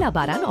 জেল্লা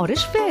বাড়ান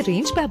অরশ ফেয়ার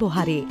রেঞ্জ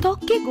ব্যবহারে।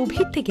 ত্বককে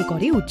গভীর থেকে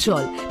করে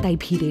উজ্জ্বল, তাই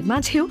ভিড়ের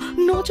মাঝেও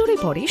নজরে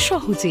পড়ে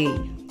সহজেই।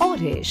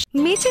 অরশ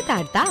মেচে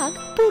তার দাগ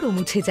পুরো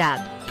মুছে যাক।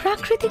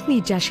 প্রাকৃতিক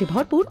নির্যাসে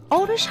ভরপুর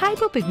অরিশ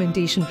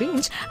হাইপারপিগমেন্টেশন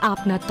রেঞ্জ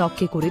আপনার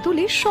ত্বককে করে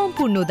তোলে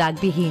সম্পূর্ণ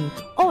দাগবিহীন।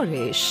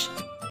 অরিশ।